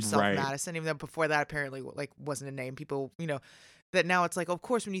named herself Right. Madison, even though before that apparently like wasn't a name. People, that now it's like, of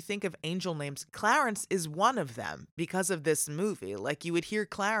course, when you think of angel names, Clarence is one of them because of this movie. Like you would hear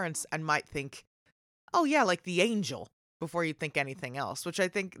Clarence and might think, oh yeah, like the angel, before you think anything else, which I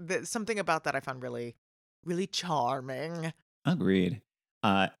think that something about that I found really, really charming. Agreed.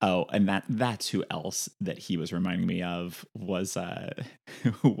 And that's who else that he was reminding me of was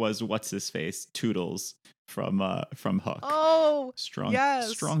was what's his face? Toodles from Hook. Oh, strong yes.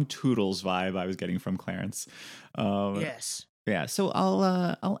 strong Toodles vibe I was getting from Clarence. Yes. Yeah, so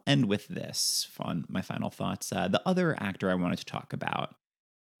I'll end with this on my final thoughts. The other actor I wanted to talk about,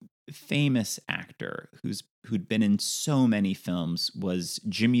 famous actor who'd been in so many films, was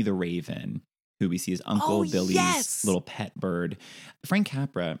Jimmy the Raven, who we see as Uncle Oh, Billy's yes. little pet bird. Frank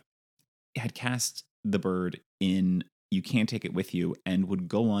Capra had cast the bird in You Can't Take It With You and would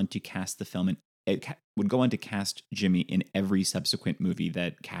go on to cast the film would go on to cast Jimmy in every subsequent movie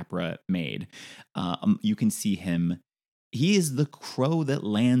that Capra made. You can see him. He is the crow that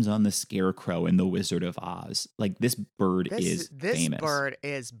lands on the scarecrow in The Wizard of Oz. Like this bird is famous. This bird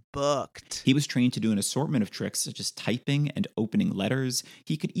is booked. He was trained to do an assortment of tricks such as typing and opening letters.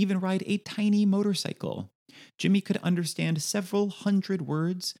 He could even ride a tiny motorcycle. Jimmy could understand several hundred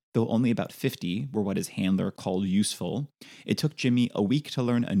words, though only about 50 were what his handler called useful. It took Jimmy a week to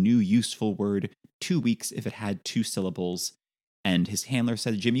learn a new useful word, 2 weeks if it had 2 syllables, and his handler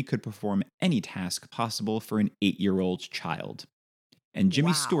said Jimmy could perform any task possible for an 8-year-old child. And Jimmy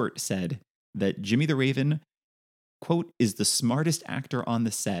Wow. Stewart said that Jimmy the Raven, quote, is the smartest actor on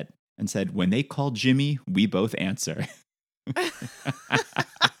the set, and said, when they call Jimmy, we both answer.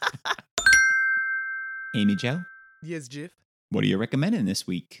 Amy Jo, Yes, Jeff. what are you recommending this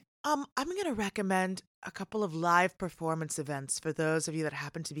week? I'm going to recommend a couple of live performance events for those of you that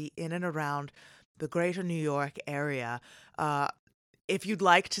happen to be in and around the greater New York area. If you'd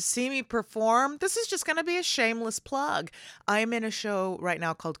like to see me perform, this is just going to be a shameless plug. I'm in a show right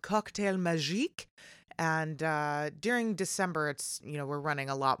now called Cocktail Magique. And during December, it's, we're running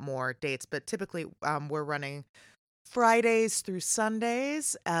a lot more dates, but typically we're running Fridays through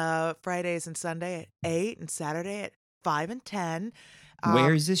Sundays, Fridays and Sunday at 8 and Saturday at 5 and 10.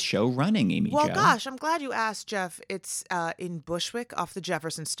 Where's this show running, Amy Well, Jo? gosh, I'm glad you asked, Jeff. It's in Bushwick off the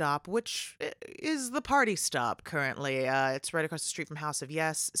Jefferson stop, which is the party stop currently. It's right across the street from House of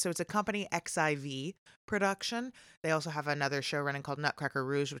Yes. So it's a Company XIV production. They also have another show running called Nutcracker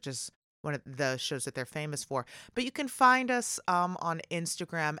Rouge, which is one of the shows that they're famous for. But you can find us on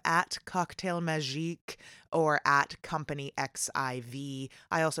Instagram at Cocktail Magique or at Company XIV.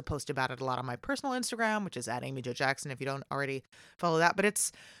 I also post about it a lot on my personal Instagram, which is at Amy Jo Jackson, if you don't already follow that. But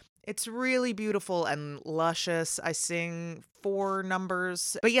it's really beautiful and luscious. I sing 4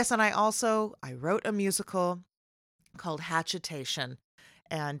 numbers. But yes, and I wrote a musical called Hatchetation.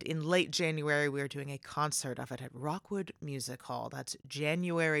 And in late January, we are doing a concert of it at Rockwood Music Hall. That's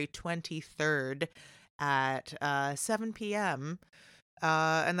January 23rd at 7 p.m.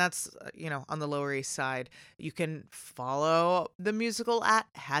 And that's, on the Lower East Side. You can follow the musical at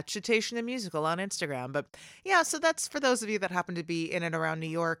Hatchetation the Musical on Instagram. But yeah, so that's for those of you that happen to be in and around New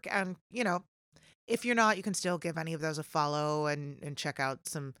York. And, if you're not, you can still give any of those a follow and check out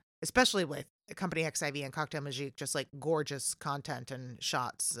some, especially with Company XIV and Cocktail Magique, just like gorgeous content and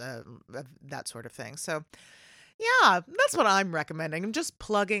shots, that sort of thing. So yeah, that's what I'm recommending. I'm just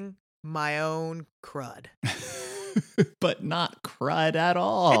plugging my own crud. But not crud at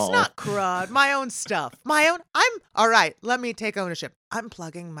all. It's not crud. My own stuff. All right, let me take ownership. I'm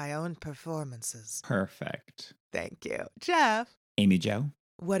plugging my own performances. Perfect. Thank you. Jeff. Amy Jo.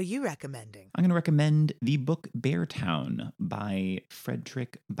 What are you recommending? I'm going to recommend the book Beartown by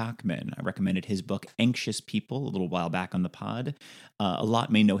Fredrik Backman. I recommended his book Anxious People a little while back on the pod. A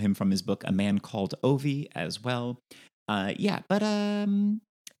lot may know him from his book A Man Called Ovi as well.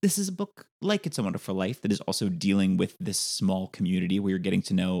 This is a book like It's a Wonderful Life that is also dealing with this small community where you're getting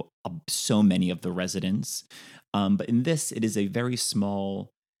to know so many of the residents. But in this, it is a very small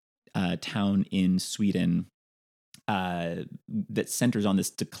town in Sweden that centers on this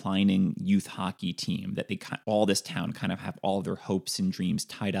declining youth hockey team, that all this town kind of have all their hopes and dreams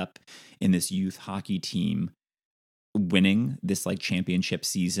tied up in this youth hockey team winning this like championship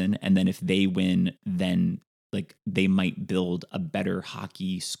season. And then if they win, then like they might build a better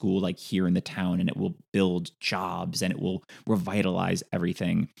hockey school like here in the town, and it will build jobs and it will revitalize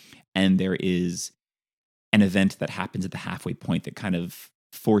everything. And there is an event that happens at the halfway point that kind of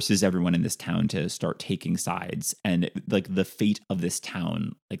forces everyone in this town to start taking sides, and like the fate of this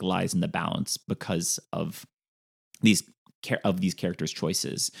town like lies in the balance because of these characters'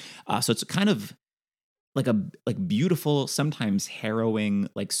 choices. So it's kind of like a beautiful, sometimes harrowing,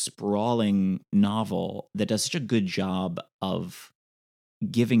 like sprawling novel that does such a good job of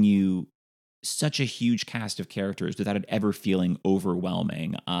giving you such a huge cast of characters without it ever feeling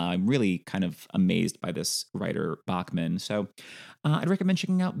overwhelming. I'm really kind of amazed by this writer, Bachman. So I'd recommend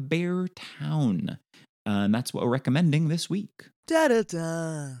checking out Beartown. And that's what we're recommending this week.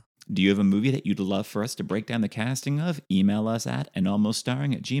 Da-da-da. Do you have a movie that you'd love for us to break down the casting of? Email us at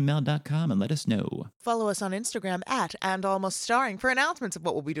andalmoststarring@gmail.com and let us know. Follow us on Instagram at andalmoststarring for announcements of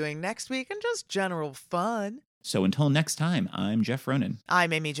what we'll be doing next week and just general fun. So until next time, I'm Jeff Ronan.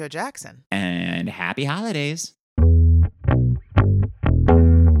 I'm Amy Jo Jackson. And happy holidays.